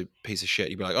an absolute piece of shit,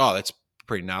 you'd be like, oh, that's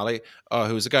pretty gnarly. Oh,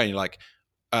 who was it going? You're like,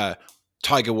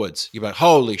 Tiger Woods. You're like,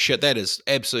 holy shit, that is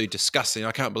absolutely disgusting.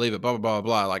 I can't believe it. Blah, blah, blah,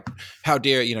 blah. Like, how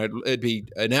dare, it'd be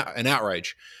an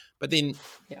outrage. But then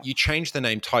you change the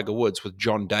name Tiger Woods with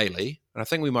John Daly, and I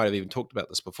think we might have even talked about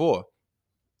this before.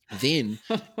 Then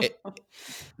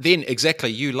exactly,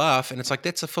 you laugh, and it's like,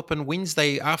 that's a flipping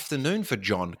Wednesday afternoon for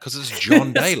John, because it's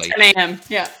John Daly. 10 a.m.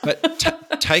 Yeah. But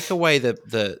take away the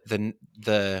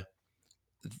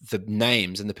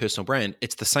names and the personal brand,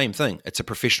 it's the same thing. It's a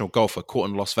professional golfer caught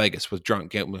in Las Vegas with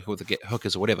drunk with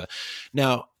hookers or whatever.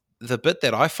 Now, the bit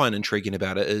that I find intriguing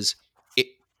about it is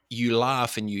you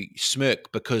laugh and you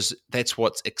smirk because that's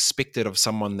what's expected of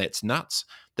someone that's nuts.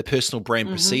 The personal brand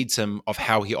precedes him of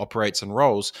how he operates and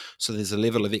rolls. So there's a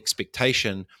level of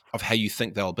expectation of how you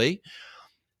think they'll be.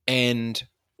 And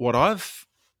what I've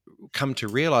come to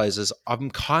realize is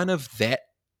I'm kind of that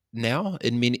now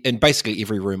in basically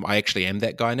every room. I actually am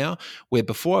that guy now, where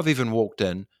before I've even walked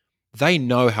in, they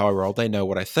know how I roll. They know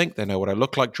what I think. They know what I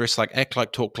look like, dress like, act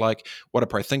like, talk like, what I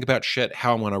probably think about shit,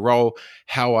 how I'm going to roll,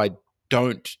 how I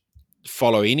don't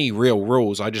follow any real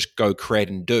rules. I just go create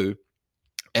and do,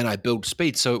 and I build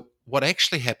speed. So what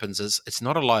actually happens is it's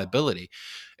not a liability.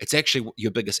 It's actually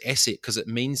your biggest asset, because it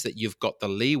means that you've got the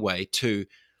leeway to,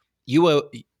 you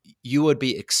would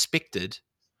be expected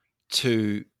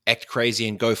to act crazy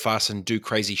and go fast and do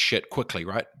crazy shit quickly,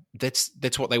 right? That's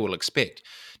what they will expect.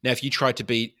 Now, if you tried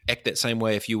to act that same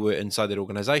way if you were inside that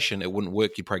organization, it wouldn't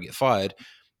work. You'd probably get fired.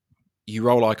 you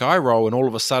roll like I roll, and all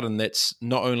of a sudden that's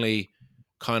not only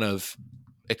kind of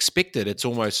expected, it's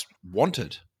almost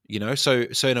wanted, so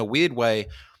in a weird way,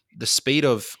 the speed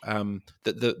of the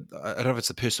I don't know if it's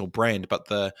the personal brand, but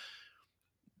the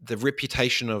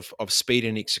reputation of speed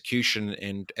and execution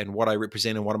and what I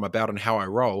represent and what I'm about and how I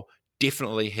roll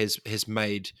definitely has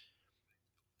made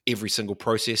every single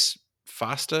process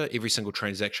faster, every single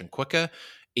transaction quicker,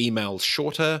 emails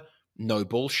shorter, no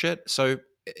bullshit. So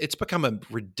it's become a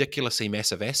ridiculously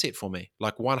massive asset for me,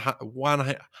 like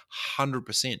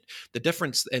 100%. The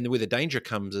difference and where the danger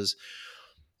comes is,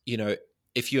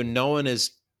 if you're known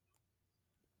as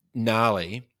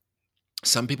gnarly,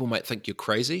 some people might think you're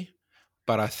crazy,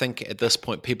 but I think at this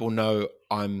point people know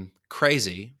I'm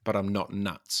crazy, but I'm not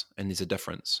nuts, and there's a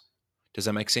difference. Does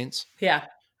that make sense? Yeah.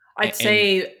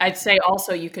 And I'd say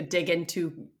also you could dig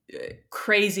into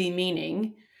crazy,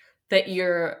 meaning that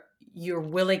you're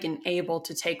willing and able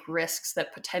to take risks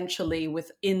that potentially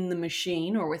within the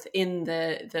machine or within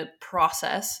the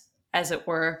process, as it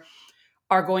were,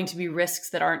 are going to be risks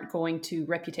that aren't going to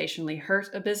reputationally hurt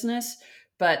a business,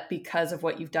 but because of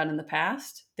what you've done in the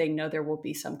past, they know there will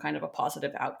be some kind of a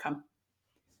positive outcome.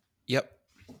 yep,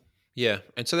 yeah,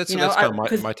 and so that's You know, that's kind of my,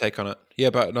 because my take on it. Yeah,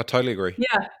 but I totally agree.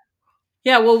 yeah,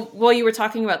 yeah. Well, you were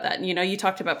talking about that, and you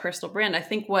talked about personal brand. I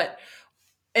think what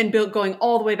and build going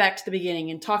all the way back to the beginning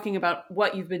and talking about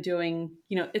what you've been doing.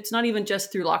 It's not even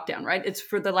just through lockdown, right? It's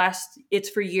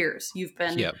for years. You've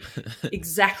been Yep.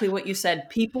 exactly what you said.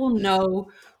 People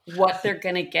know what they're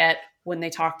going to get when they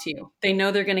talk to you. They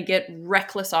know they're going to get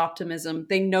reckless optimism.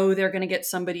 They know they're going to get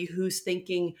somebody who's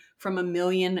thinking from a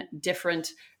million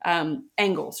different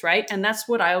angles, right? And that's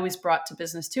what I always brought to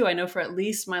business too. I know for at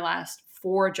least my last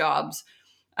 4 jobs,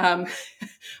 um,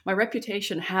 my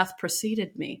reputation hath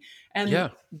preceded me. And Yeah.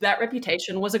 that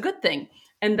reputation was a good thing.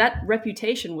 And that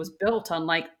reputation was built on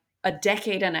like a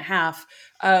decade and a half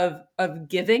of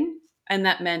giving. And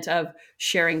that meant of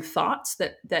sharing thoughts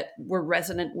that were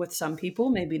resonant with some people,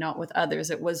 maybe not with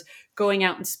others. It was going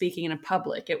out and speaking in a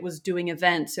public. It was doing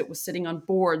events. It was sitting on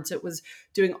boards. It was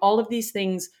doing all of these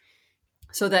things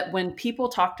so that when people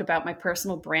talked about my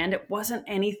personal brand, it wasn't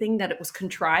anything that it was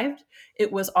contrived. It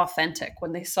was authentic.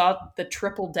 When they saw the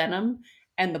triple denim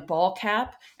and the ball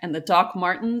cap and the Doc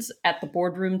Martens at the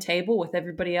boardroom table with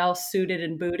everybody else suited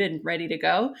and booted and ready to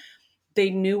go, they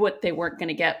knew what they weren't going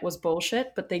to get was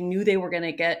bullshit, but they knew they were going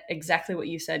to get exactly what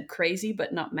you said, crazy,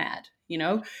 but not mad.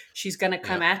 She's going to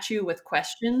come Yeah. at you with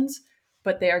questions,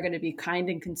 but they are going to be kind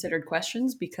and considered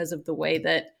questions because of the way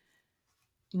that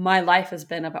my life has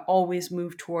been. I've always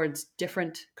moved towards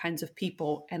different kinds of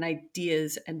people and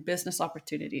ideas and business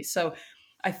opportunities. So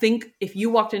I think if you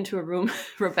walked into a room,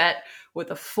 Rivette, with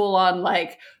a full on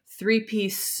like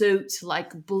 3-piece suit,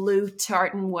 like blue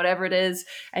tartan, whatever it is,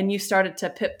 and you started to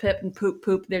pip pip and poop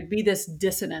poop, there'd be this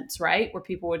dissonance, right? Where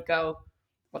people would go,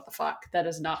 what the fuck? That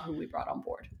is not who we brought on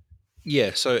board.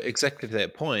 Yeah. So exactly to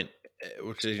that point,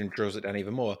 which even drills it down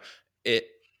even more, it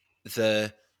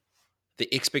the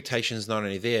the expectation is not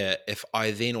only there. If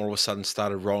I then all of a sudden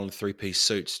started rolling 3-piece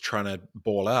suits trying to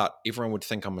ball out, everyone would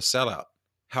think I'm a sellout.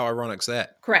 How ironic's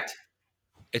that? Correct.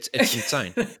 It's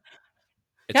insane. It's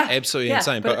Yeah. absolutely Yeah.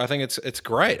 insane, but I think it's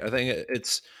great. I think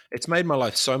it's made my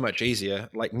life so much easier.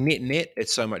 Like net,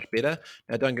 it's so much better.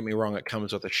 Now, don't get me wrong; it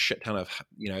comes with a shit ton of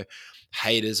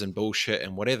haters and bullshit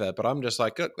and whatever. But I'm just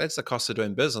like, look, that's the cost of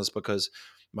doing business because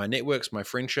my networks, my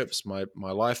friendships, my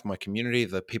life, my community,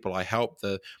 the people I help,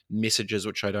 the messages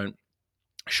which I don't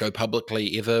show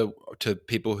publicly ever to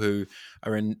people who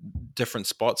are in different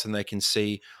spots and they can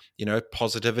see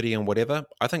positivity and whatever.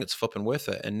 I think it's flipping worth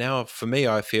it. And now for me,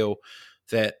 I feel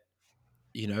that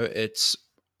it's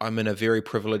I'm in a very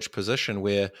privileged position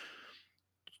where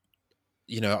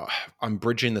I'm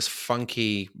bridging this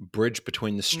funky bridge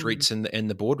between the Mm. streets and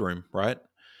the boardroom, right?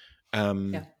 Yeah.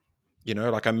 um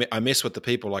like I mess with the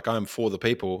people, like I'm for the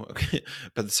people, but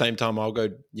at the same time I'll go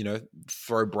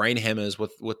throw brain hammers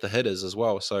with the hitters as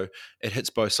well, so it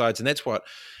hits both sides. And that's what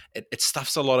it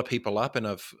stuffs a lot of people up, and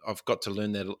I've got to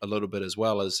learn that a little bit as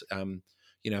well. As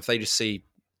if they just see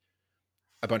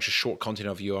a bunch of short content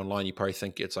of you online, you probably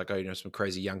think it's like, some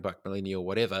crazy young buck millennial,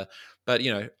 whatever. But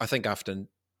I think after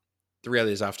the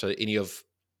reality is, after any of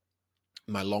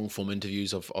my long form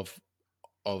interviews of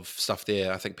stuff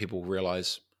there, I think people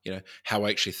realize, how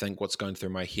I actually think, what's going through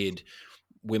my head,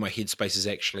 where my headspace is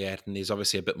actually at, and there's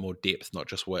obviously a bit more depth, not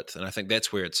just width. And I think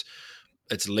that's where it's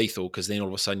lethal, because then all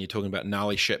of a sudden you're talking about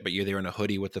gnarly shit, but you're there in a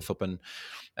hoodie with the flipping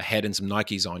a hat and some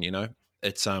Nikes on.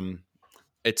 It's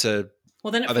a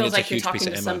Well, then it I think feels it's a like you're huge piece talking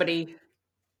of to ammo. somebody.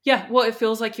 Yeah, well, it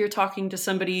feels like you're talking to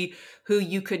somebody who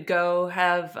you could go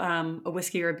have a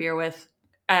whiskey or a beer with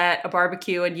at a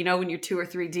barbecue, and when you're 2 or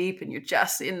 3 deep and you're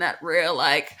just in that real,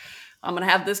 like, I'm going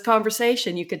to have this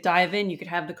conversation. You could dive in, you could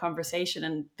have the conversation,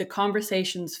 and the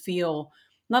conversations feel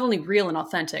not only real and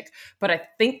authentic, but I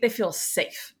think they feel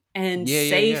safe, and Yeah,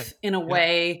 yeah, yeah, safe in a yeah.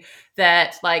 way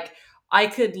that, like, I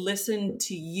could listen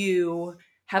to you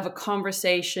have a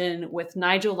conversation with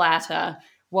Nigel Latta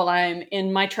while I'm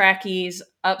in my trackies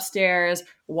upstairs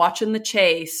watching the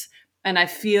chase. And I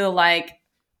feel like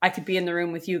I could be in the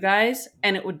room with you guys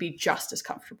and it would be just as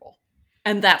comfortable.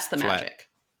 And that's the Flat. magic.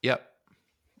 Yep.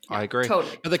 Yeah, I agree.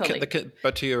 totally. But Totally.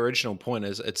 but to your original point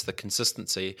is it's the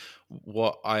consistency.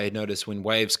 What I notice when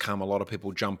waves come, a lot of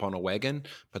people jump on a wagon,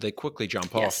 but they quickly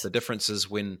jump off. Yes. The difference is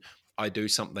when I do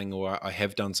something or I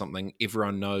have done something,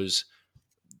 everyone knows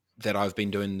that I've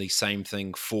been doing the same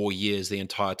thing for years, the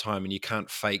entire time, and you can't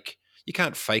fake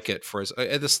it for us.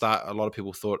 At the start, a lot of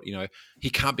people thought, he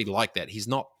can't be like that. He's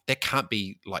not. That can't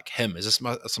be like him. Is this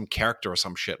some character or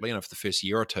some shit? For the first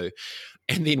year or two,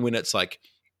 and then when it's like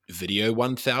video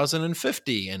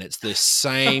 1050 and it's the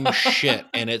same shit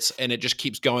and it just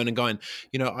keeps going and going.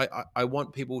 I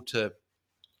want people to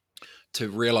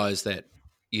realize that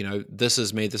this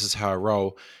is me, this is how I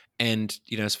roll. And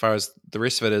as far as the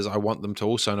rest of it is, I want them to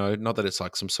also know, not that it's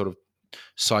like some sort of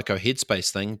psycho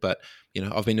headspace thing, but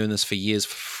I've been doing this for years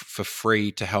for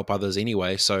free to help others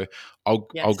anyway. So I'll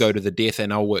go Yes. to the death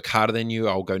and I'll work harder than you.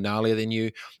 I'll go gnarlier than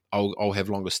you. I'll have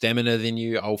longer stamina than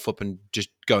you. I'll flip and just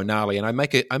go gnarly. And I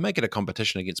make it a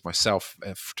competition against myself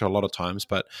to a lot of times,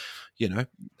 but net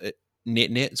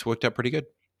it's worked out pretty good.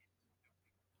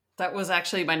 That was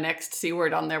actually my next C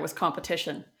word on there, was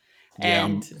competition. Yeah,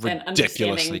 And I'm and ridiculously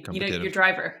understanding, your competitive.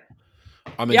 driver.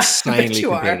 I'm Yeah, I bet insanely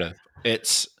you are.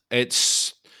 competitive.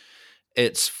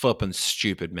 It's flipping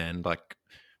stupid, man. Like,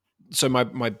 so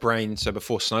my brain. So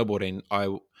before snowboarding,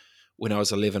 when I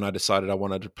was 11, I decided I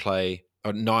wanted to play.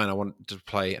 Or 9, I wanted to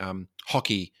play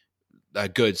hockey.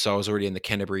 Good. So I was already in the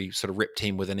Canterbury sort of rep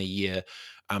team within a year.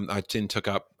 I then took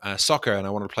up soccer, and I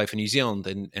wanted to play for New Zealand,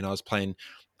 and I was playing.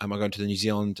 I got into the New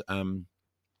Zealand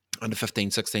under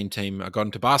 15, 16 team. I got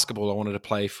into basketball. I wanted to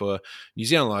play for New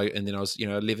Zealand. And then I was,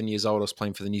 11 years old. I was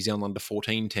playing for the New Zealand under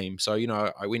 14 team. So,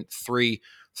 I went three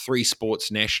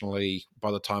sports nationally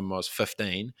by the time I was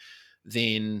 15.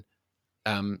 Then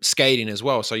skating as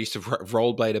well. So I used to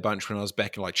rollerblade a bunch when I was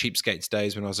back in like Cheapskates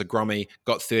days when I was a Grommy,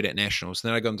 got third at nationals.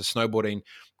 Then I got into snowboarding,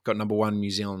 got number 1 in New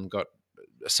Zealand, got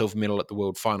a silver medal at the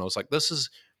world finals. Like, this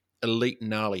is elite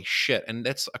gnarly shit. And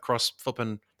that's across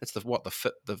flipping, that's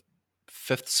the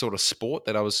fifth sort of sport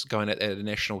that I was going at a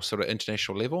national sort of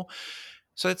international level.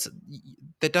 So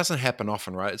that doesn't happen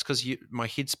often, right? It's because my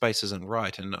headspace isn't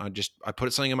right, and I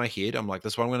put something in my head. I'm like,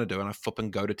 this is what I'm going to do, and I flip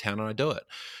and go to town and I do it.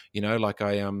 Like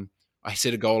I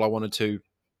set a goal. I wanted to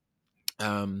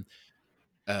um,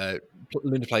 uh,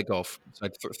 learn to play golf. So I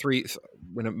had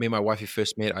when me and my wife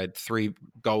first met, I had 3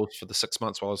 goals for the 6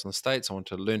 months while I was in the States. I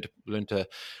wanted to learn to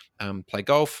play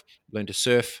golf, learn to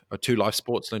surf, or 2 life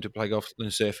sports, learn to play golf, learn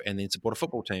to surf, and then support a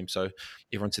football team. So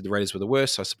everyone said the Raiders were the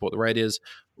worst, so I support the Raiders.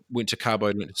 Went to Cabo,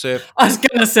 learned to surf. I was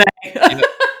gonna say. Yeah.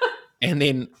 And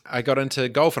then I got into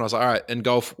golf, and I was like, all right, in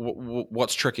golf,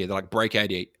 what's trickier? They're like, break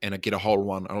 80 and I get a hole in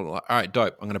one. I'm like, all right,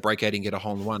 dope. I'm going to break 80 and get a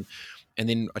hole in one. And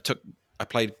then I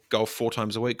played golf 4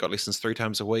 times a week, got lessons 3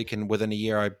 times a week. And within a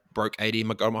year, I broke 80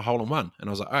 and got my hole in one. And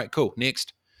I was like, all right, cool,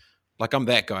 next. Like, I'm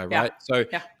that guy, Yeah. right? So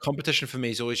Yeah. competition for me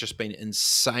has always just been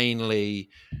insanely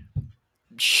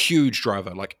huge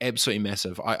driver, like absolutely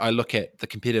massive. I look at the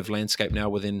competitive landscape now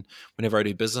whenever I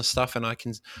do business stuff, and I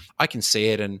can see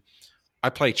it. And I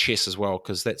play chess as well,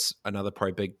 because that's another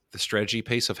probably the strategy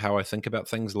piece of how I think about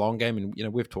things, long game.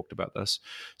 And we've talked about this.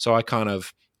 So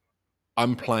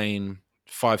I'm playing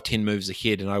 5-10 moves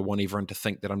ahead, and I want everyone to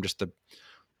think that I'm just a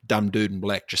dumb dude in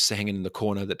black just hanging in the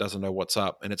corner that doesn't know what's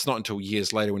up. And it's not until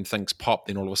years later when things pop,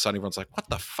 then all of a sudden everyone's like, what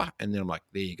the fuck? And then I'm like,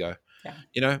 there you go.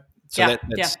 Yeah. So Yeah.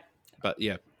 that's, but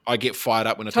yeah, I get fired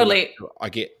up when I talk about Totally.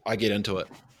 it. I get into it.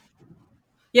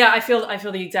 Yeah, I feel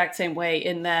the exact same way,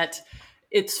 in that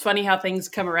it's funny how things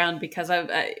come around, because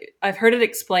I've heard it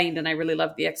explained, and I really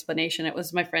love the explanation. It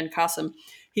was my friend Kasim.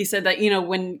 He said that,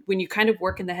 when you kind of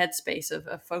work in the headspace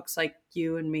of folks like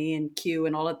you and me and Q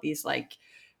and all of these, like,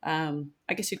 I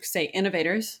guess you could say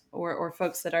innovators, or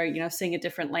folks that are, seeing a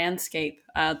different landscape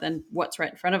than what's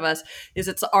right in front of us, is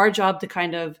it's our job to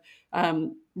kind of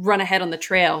run ahead on the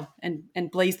trail and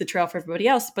blaze the trail for everybody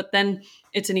else. But then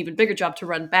it's an even bigger job to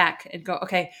run back and go,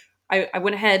 okay, I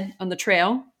went ahead on the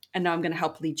trail, and now I'm going to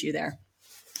help lead you there.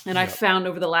 And Yep. I've found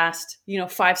over the last,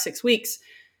 5-6 weeks,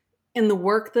 in the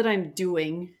work that I'm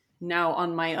doing now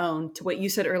on my own, to what you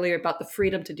said earlier about the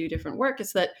freedom to do different work,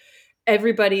 is that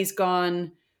everybody's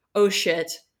gone, oh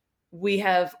shit, we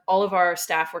have all of our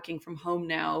staff working from home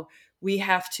now. We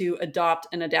have to adopt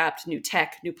and adapt new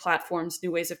tech, new platforms,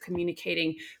 new ways of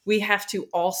communicating. We have to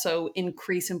also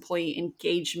increase employee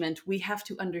engagement. We have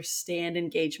to understand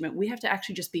engagement. We have to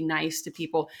actually just be nice to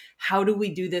people. How do we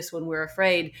do this when we're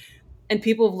afraid? And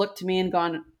people have looked to me and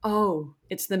gone, "Oh,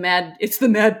 it's the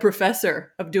mad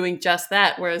professor of doing just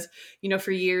that." Whereas,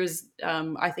 for years,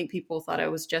 I think people thought I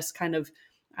was just kind of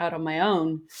out on my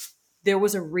own. There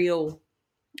was a real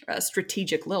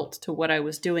strategic lilt to what I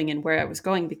was doing and where I was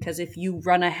going, because if you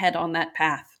run ahead on that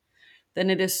path, then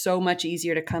it is so much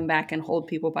easier to come back and hold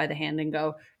people by the hand and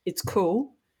go, "It's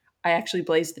cool. I actually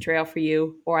blazed the trail for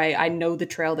you, or I know the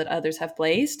trail that others have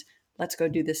blazed. Let's go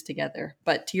do this together."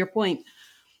 But to your point,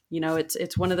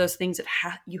 it's one of those things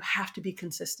that you have to be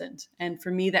consistent. And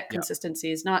for me, that consistency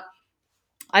is not,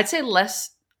 I'd say,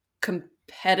 less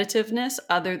competitiveness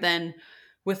other than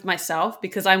with myself,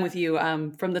 because I'm with you.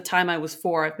 From the time I was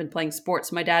 4, I've been playing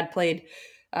sports. My dad played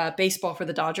baseball for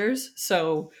the Dodgers.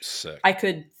 So Sick. I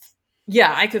could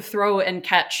throw and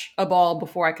catch a ball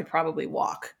before I could probably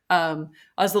walk. I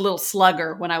was a little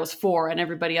slugger when I was 4 and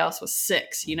everybody else was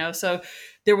 6, so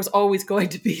there was always going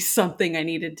to be something I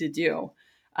needed to do.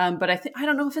 But I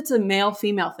don't know if it's a male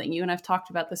female thing. You and I've talked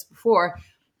about this before,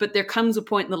 but there comes a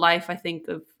point in the life, I think,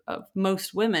 of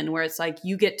most women where it's like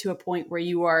you get to a point where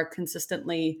you are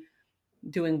consistently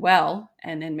doing well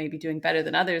and then maybe doing better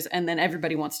than others. And then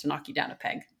everybody wants to knock you down a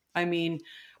peg. I mean,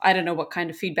 I don't know what kind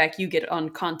of feedback you get on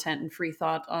content and free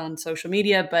thought on social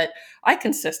media, but I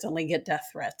consistently get death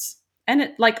threats. And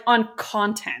it, like, on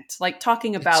content, like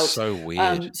talking about so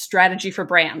weird. strategy for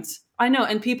brands. I know.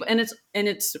 And people, and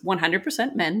it's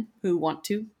 100% men who want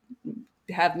to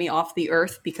have me off the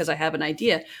earth because I have an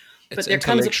idea. But there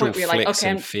comes a point where you're like,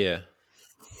 okay, fear.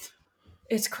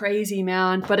 It's crazy,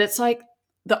 man. But it's like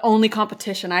the only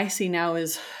competition I see now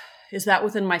is that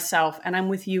within myself. And I'm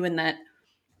with you in that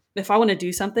if I want to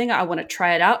do something, I want to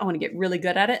try it out. I want to get really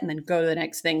good at it and then go to the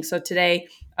next thing. So today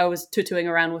I was tutoing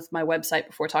around with my website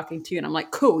before talking to you. And I'm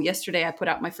like, cool. Yesterday I put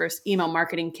out my first email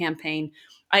marketing campaign.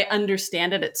 I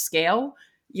understand it at scale,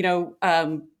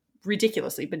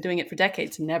 ridiculously. Been doing it for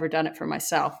decades, never done it for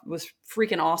myself. It was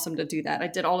freaking awesome to do that. I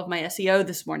did all of my SEO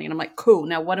this morning and I'm like, cool.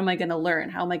 Now what am I going to learn?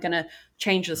 How am I going to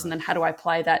change this? And then how do I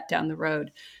apply that down the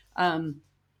road?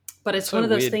 But it's so one of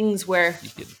those things where you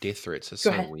get death threats. It's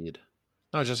so weird.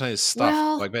 No, I was just saying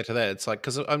stuff like back to that. It's like,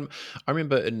 because I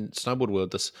remember in Snowboard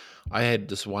World, I had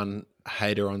this one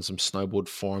hater on some snowboard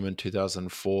forum in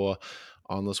 2004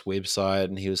 on this website,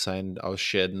 and he was saying I was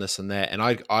shit and this and that, and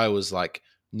I was like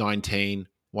 19,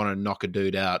 want to knock a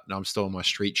dude out, and I'm still in my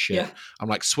street shit. Yeah. I'm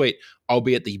like, sweet, I'll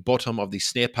be at the bottom of the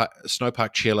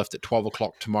snowpark chairlift at 12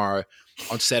 o'clock tomorrow.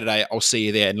 On Saturday, I'll see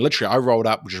you there. And literally, I rolled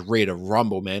up just ready to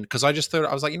rumble, man, because I just thought,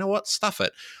 I was like, you know what, stuff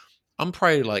it. I'm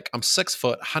probably I'm 6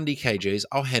 foot, 100 kgs.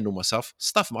 I'll handle myself.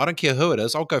 Stuff them. I don't care who it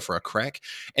is. I'll go for a crack.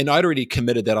 And I'd already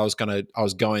committed that I was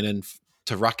going in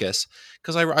to ruckus,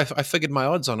 because I figured my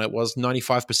odds on it was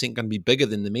 95% going to be bigger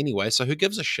than them anyway. So who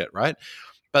gives a shit, right?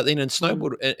 But then in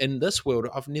snowboard, in this world,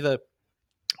 I've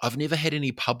never had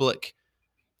any public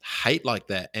hate like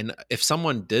that. And if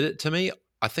someone did it to me,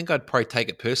 I think I'd probably take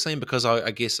it personally, because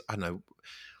I guess, I don't know,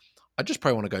 I just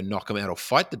probably want to go knock him out or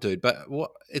fight the dude. But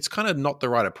it's kind of not the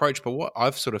right approach. But what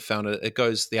I've sort of found, it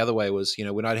goes the other way, was,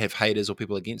 when I'd have haters or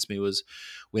people against me, was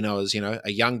when I was,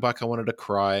 a young buck, I wanted to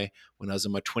cry. When I was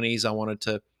in my 20s, I wanted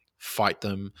to fight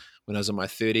them. When I was in my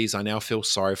 30s, I now feel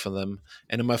sorry for them.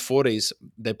 And in my 40s,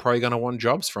 they're probably going to want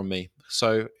jobs from me.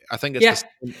 So I think it's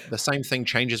the same thing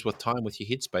changes with time with your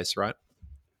headspace, right?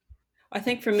 I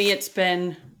think for me,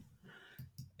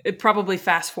 it probably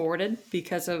fast forwarded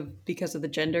because of the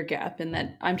gender gap, in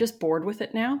that I'm just bored with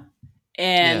it now.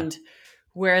 And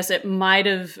whereas it might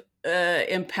have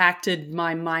impacted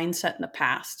my mindset in the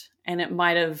past, and it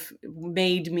might have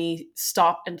made me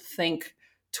stop and think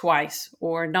twice,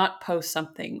 or not post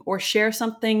something, or share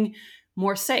something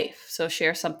more safe. So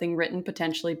share something written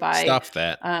potentially by stuff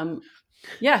that.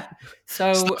 Yeah.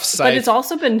 So, but it's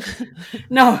also been,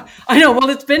 no, I know. Well,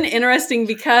 it's been interesting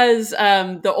because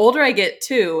the older I get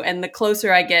too, and the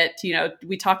closer I get,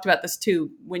 we talked about this too.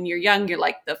 When you're young, you're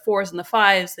like the 4s and the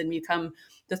 5s, then you come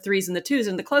the 3s and the 2s,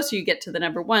 and the closer you get to the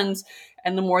number 1s,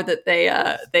 and the more that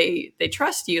they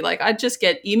trust you. Like, I just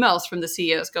get emails from the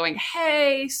CEOs going,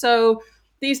 "Hey, so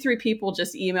these 3 people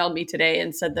just emailed me today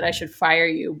and said that I should fire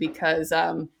you because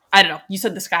I don't know, you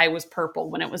said the sky was purple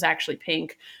when it was actually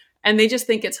pink." And they just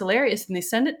think it's hilarious, and they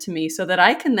send it to me so that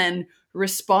I can then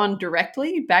respond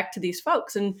directly back to these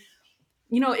folks. And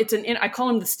I call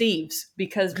them the Steves,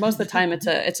 because most of the time it's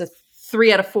a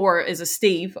 3 out of 4 is a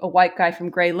Steve, a white guy from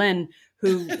Grey Lynn,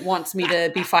 who wants me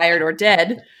to be fired or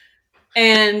dead.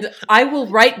 And I will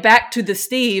write back to the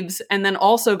Steves and then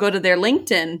also go to their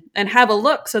LinkedIn and have a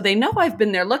look so they know I've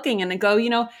been there looking and then go,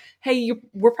 hey,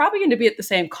 we're probably going to be at the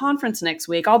same conference next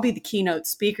week. I'll be the keynote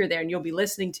speaker there and you'll be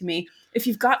listening to me. If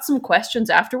you've got some questions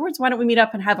afterwards, why don't we meet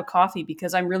up and have a coffee?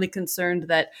 Because I'm really concerned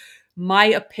that my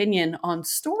opinion on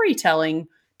storytelling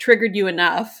triggered you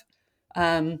enough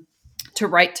to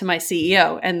write to my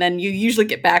CEO. And then you usually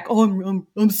get back, oh,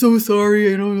 I'm so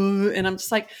sorry. And I'm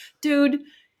just like, dude,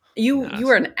 you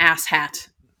are an asshat.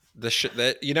 The shit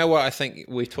that, you know what, I think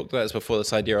we've talked about this before,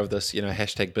 this idea of this,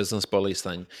 hashtag business bullies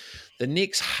thing. The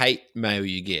next hate mail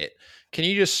you get, can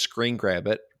you just screen grab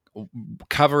it,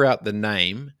 cover out the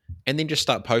name, and then just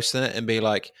start posting it and be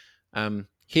like,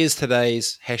 here's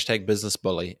today's hashtag business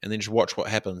bully, and then just watch what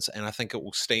happens. And I think it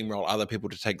will steamroll other people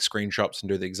to take screenshots and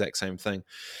do the exact same thing.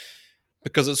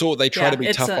 Because it's all, they try to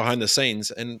be tough behind the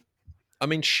scenes. And I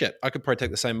mean, shit, I could probably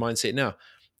take the same mindset now.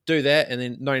 Do that, and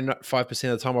then 95%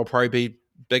 of the time I'll probably be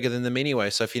bigger than them anyway.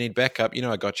 So if you need backup,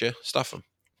 I got you. Stuff them.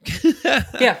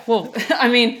 Yeah, well, I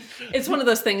mean, it's one of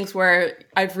those things where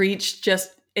I've reached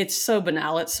it's so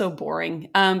banal, it's so boring.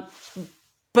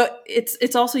 But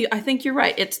it's also, I think you're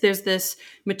right. There's this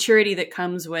maturity that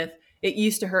comes with, it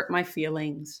used to hurt my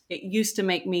feelings. It used to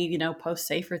make me, post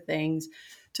safer things,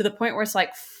 to the point where it's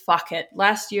like, fuck it.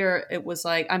 Last year, it was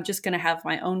like, I'm just going to have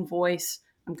my own voice.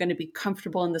 I'm going to be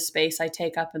comfortable in the space I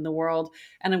take up in the world.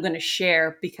 And I'm going to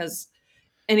share, because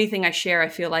anything I share, I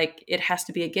feel like it has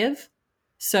to be a give.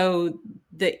 So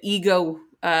the ego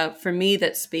for me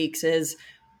that speaks is,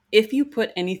 if you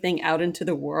put anything out into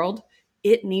the world,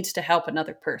 it needs to help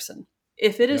another person.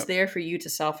 If it is there for you to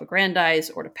self-aggrandize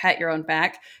or to pat your own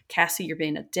back, Cassie, you're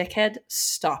being a dickhead,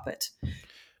 stop it.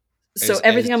 So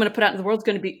everything I'm going to put out in the world is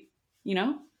going to be,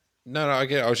 No, I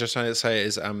get it. I was just trying to say,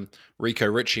 as Rico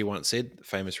Richie once said, the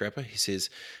famous rapper, he says,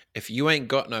 if you ain't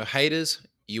got no haters,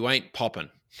 you ain't popping.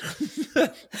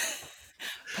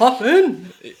 Popping.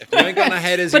 If you ain't got no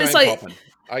haters, you ain't popping.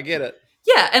 I get it.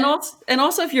 Yeah, and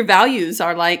also if your values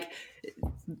are like,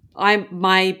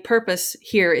 my purpose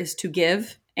here is to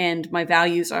give, and my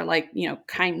values are like,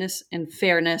 kindness and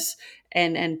fairness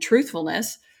and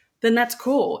truthfulness, then that's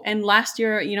cool. And last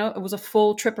year, it was a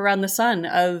full trip around the sun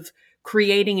of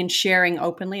creating and sharing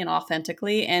openly and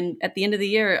authentically. And at the end of the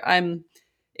year,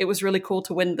 it was really cool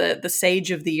to win the Sage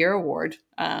of the Year award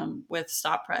with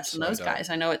Stop Press and those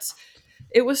guys. I know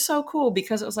it was so cool,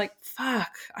 because it was like,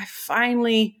 fuck, I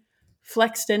finally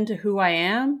flexed into who I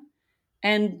am.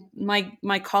 And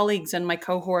my colleagues and my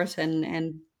cohort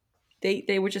and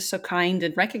they were just so kind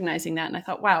and recognizing that. And I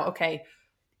thought, wow, okay,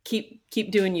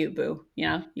 keep doing you, boo.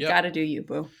 You got to do you,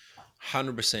 boo.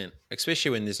 100%.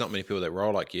 Especially when there's not many people that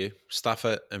roll like you. Stuff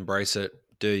it, embrace it,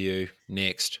 do you,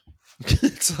 next.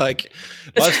 It's like,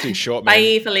 life's too short, man.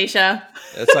 Bye, Felicia.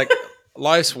 It's like,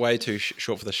 life's way too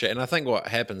short for the shit. And I think what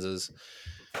happens is,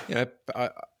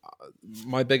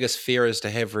 my biggest fear is to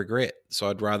have regret. So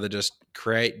I'd rather just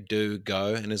create, do,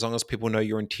 go. And as long as people know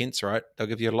your intent's right, they'll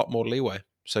give you a lot more leeway.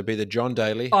 So be the John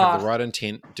Daly, have the right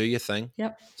intent, do your thing.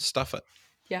 Yep. Stuff it.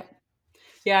 Yep.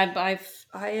 Yeah,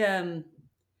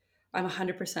 I'm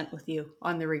 100% with you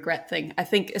on the regret thing. I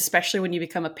think especially when you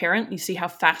become a parent, you see how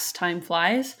fast time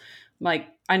flies. Like,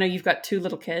 I know you've got 2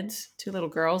 little kids, 2 little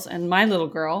girls, and my little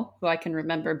girl, who I can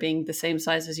remember being the same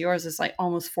size as yours, is like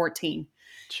almost 14.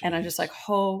 Jeez. And I'm just like,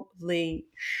 holy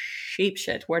sheep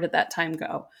shit, where did that time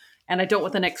go? And I don't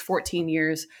want the next 14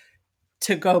 years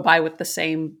to go by with the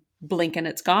same blink and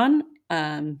it's gone.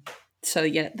 So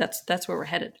yeah, that's where we're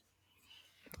headed.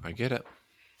 I get it.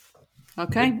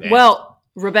 Okay. Well,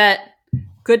 Rebet,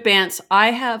 good bants.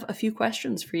 I have a few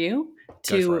questions for you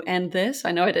to end this.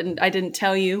 I know I didn't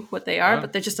tell you what they are,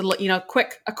 but they're just a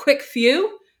quick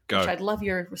few, which I'd love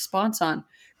your response on.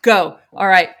 Go. All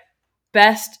right.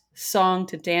 Best song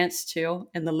to dance to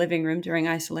in the living room during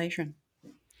isolation.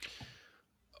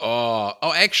 Oh,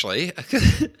 actually,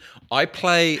 I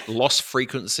play Lost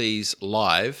Frequencies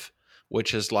live,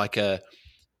 which is like a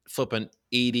flippant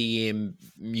EDM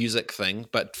music thing,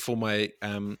 but for my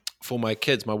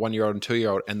kids, my 1-year-old and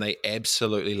 2-year-old, and they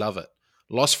absolutely love it.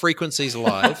 Lost Frequencies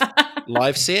live,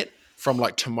 live set from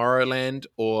like Tomorrowland,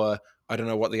 or I don't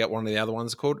know what one of the other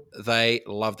ones are called. They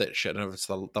love that shit. I don't know if it's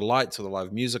the lights or the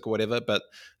live music or whatever, but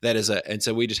that is it. And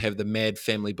so we just have the mad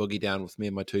family boogie down with me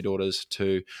and my 2 daughters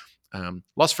to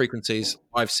Lost Frequencies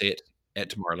live set at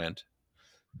Tomorrowland.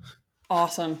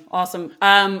 Awesome.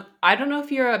 I don't know if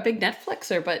you're a big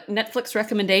Netflixer, but Netflix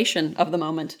recommendation of the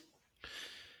moment.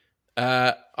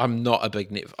 I'm not a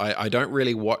big I don't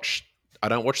really watch. I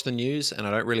don't watch the news, and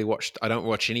I don't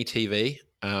watch any TV.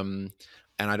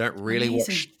 And I don't really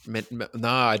watch. No,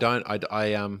 I don't.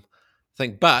 I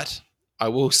think, but I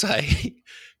will say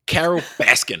Carol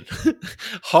Baskin.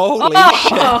 Holy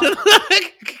shit.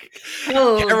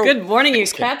 Oh, Carol good morning, you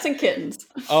Baskin. cats and kittens.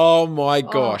 Oh my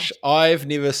gosh. I've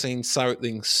never seen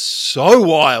something so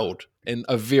wild in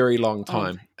a very long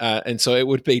time. And so it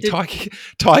would be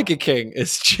Tiger King.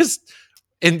 It's just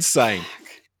insane.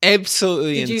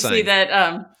 Absolutely insane.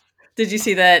 Did you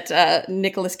see that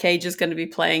Nicolas Cage is going to be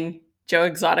playing Joe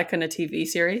Exotic in a TV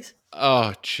series?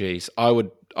 Oh jeez. I would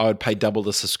pay double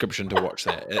the subscription to watch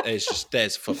that. It's just,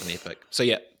 that's flipping epic. So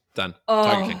yeah, done.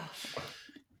 Tiger King.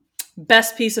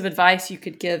 Best piece of advice you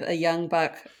could give a young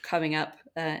buck coming up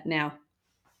now?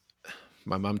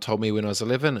 My mum told me when I was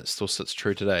 11, it still sits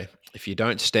true today. If you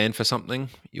don't stand for something,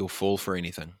 you'll fall for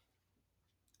anything.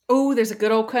 Oh, there's a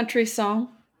good old country song.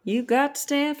 You got to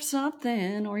stand for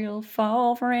something or you'll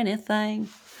fall for anything.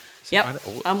 Yep,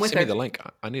 I'm with her. Send me the link.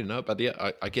 I need to know, but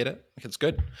yeah, I get it. It's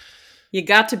good. You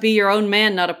got to be your own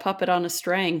man, not a puppet on a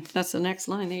string. That's the next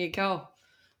line. There you go.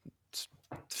 It's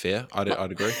fair. I'd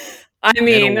agree. I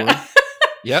mean,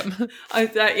 yep.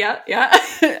 Yeah.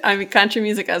 I mean, country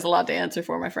music has a lot to answer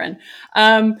for, my friend.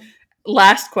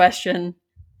 Last question.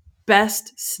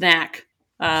 Best snack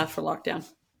for lockdown.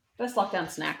 Best lockdown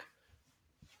snack.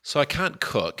 So I can't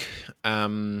cook,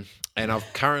 and I'm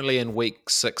currently in week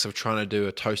 6 of trying to do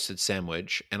a toasted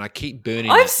sandwich, and I keep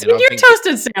burning. I've seen your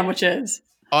toasted sandwiches.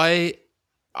 I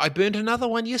burned another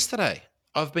one yesterday.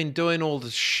 I've been doing all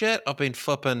this shit. I've been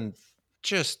flipping.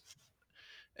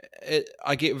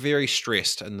 I get very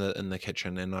stressed in the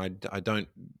kitchen, and I don't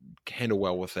handle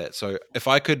well with that. So if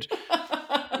I could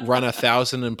run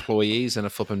 1,000 employees and a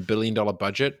flipping $1 billion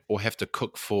budget, or have to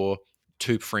cook for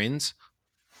 2 friends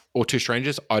or 2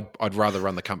 strangers, I'd rather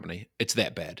run the company. It's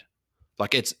that bad.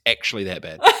 Like, it's actually that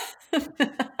bad.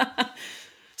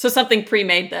 So something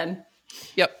pre-made then.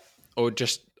 Yep. Or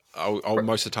just I'll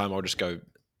most of the time I'll just go.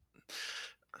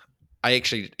 I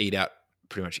actually eat out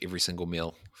pretty much every single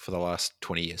meal for the last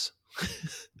 20 years.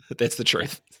 That's the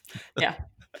truth. Yeah.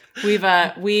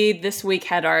 We this week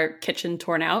had our kitchen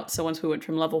torn out. So once we went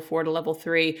from level 4 to level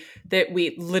 3, that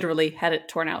we literally had it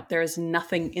torn out. There is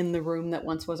nothing in the room that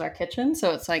once was our kitchen.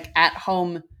 So it's like at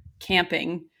home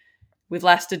camping. We've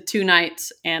lasted 2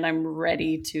 nights, and I'm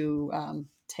ready to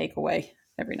take away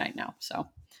every night now. So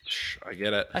I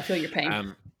get it. I feel your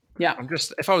pain. Yeah. I'm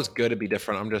just, if I was good, it'd be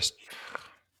different. I'm just,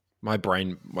 my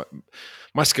brain,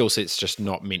 my skill set's just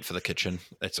not meant for the kitchen.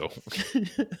 That's all.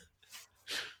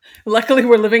 Luckily,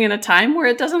 we're living in a time where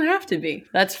it doesn't have to be.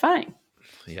 That's fine.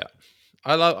 Yeah.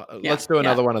 Let's do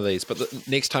another one of these, but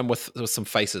next time with some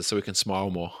faces so we can smile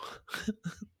more.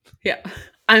 Yeah.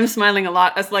 I'm smiling a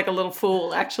lot. As like a little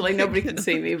fool, actually. Nobody can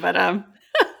see me, but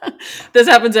this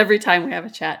happens every time we have a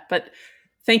chat. But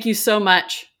thank you so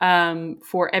much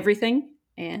for everything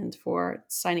and for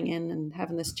signing in and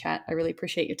having this chat. I really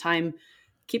appreciate your time.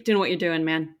 Keep doing what you're doing,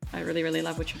 man. I really, really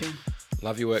love what you're doing.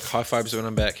 Love your work. High fives when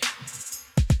I'm back.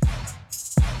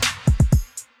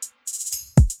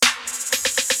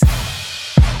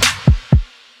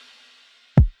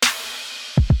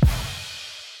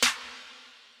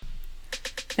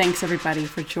 Thanks, everybody,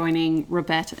 for joining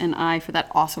Robette and I for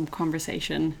that awesome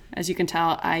conversation. As you can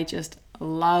tell, I just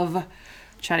love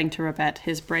chatting to Robette.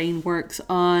 His brain works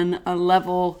on a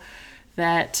level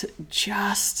that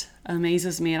just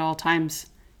amazes me at all times.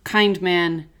 Kind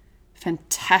man,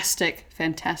 fantastic,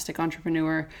 fantastic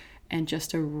entrepreneur, and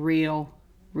just a real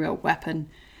weapon.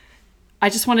 I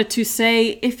just wanted to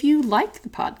say, if you like the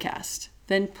podcast,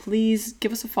 then please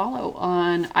give us a follow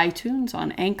on iTunes,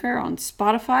 on Anchor, on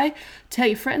Spotify. Tell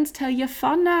your friends, tell your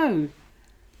whānau,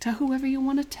 tell whoever you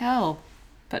want to tell.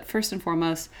 But first and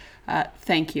foremost,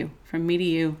 thank you from me to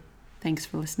you. Thanks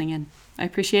for listening in. I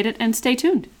appreciate it, and stay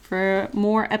tuned for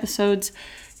more episodes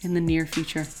in the near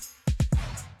future.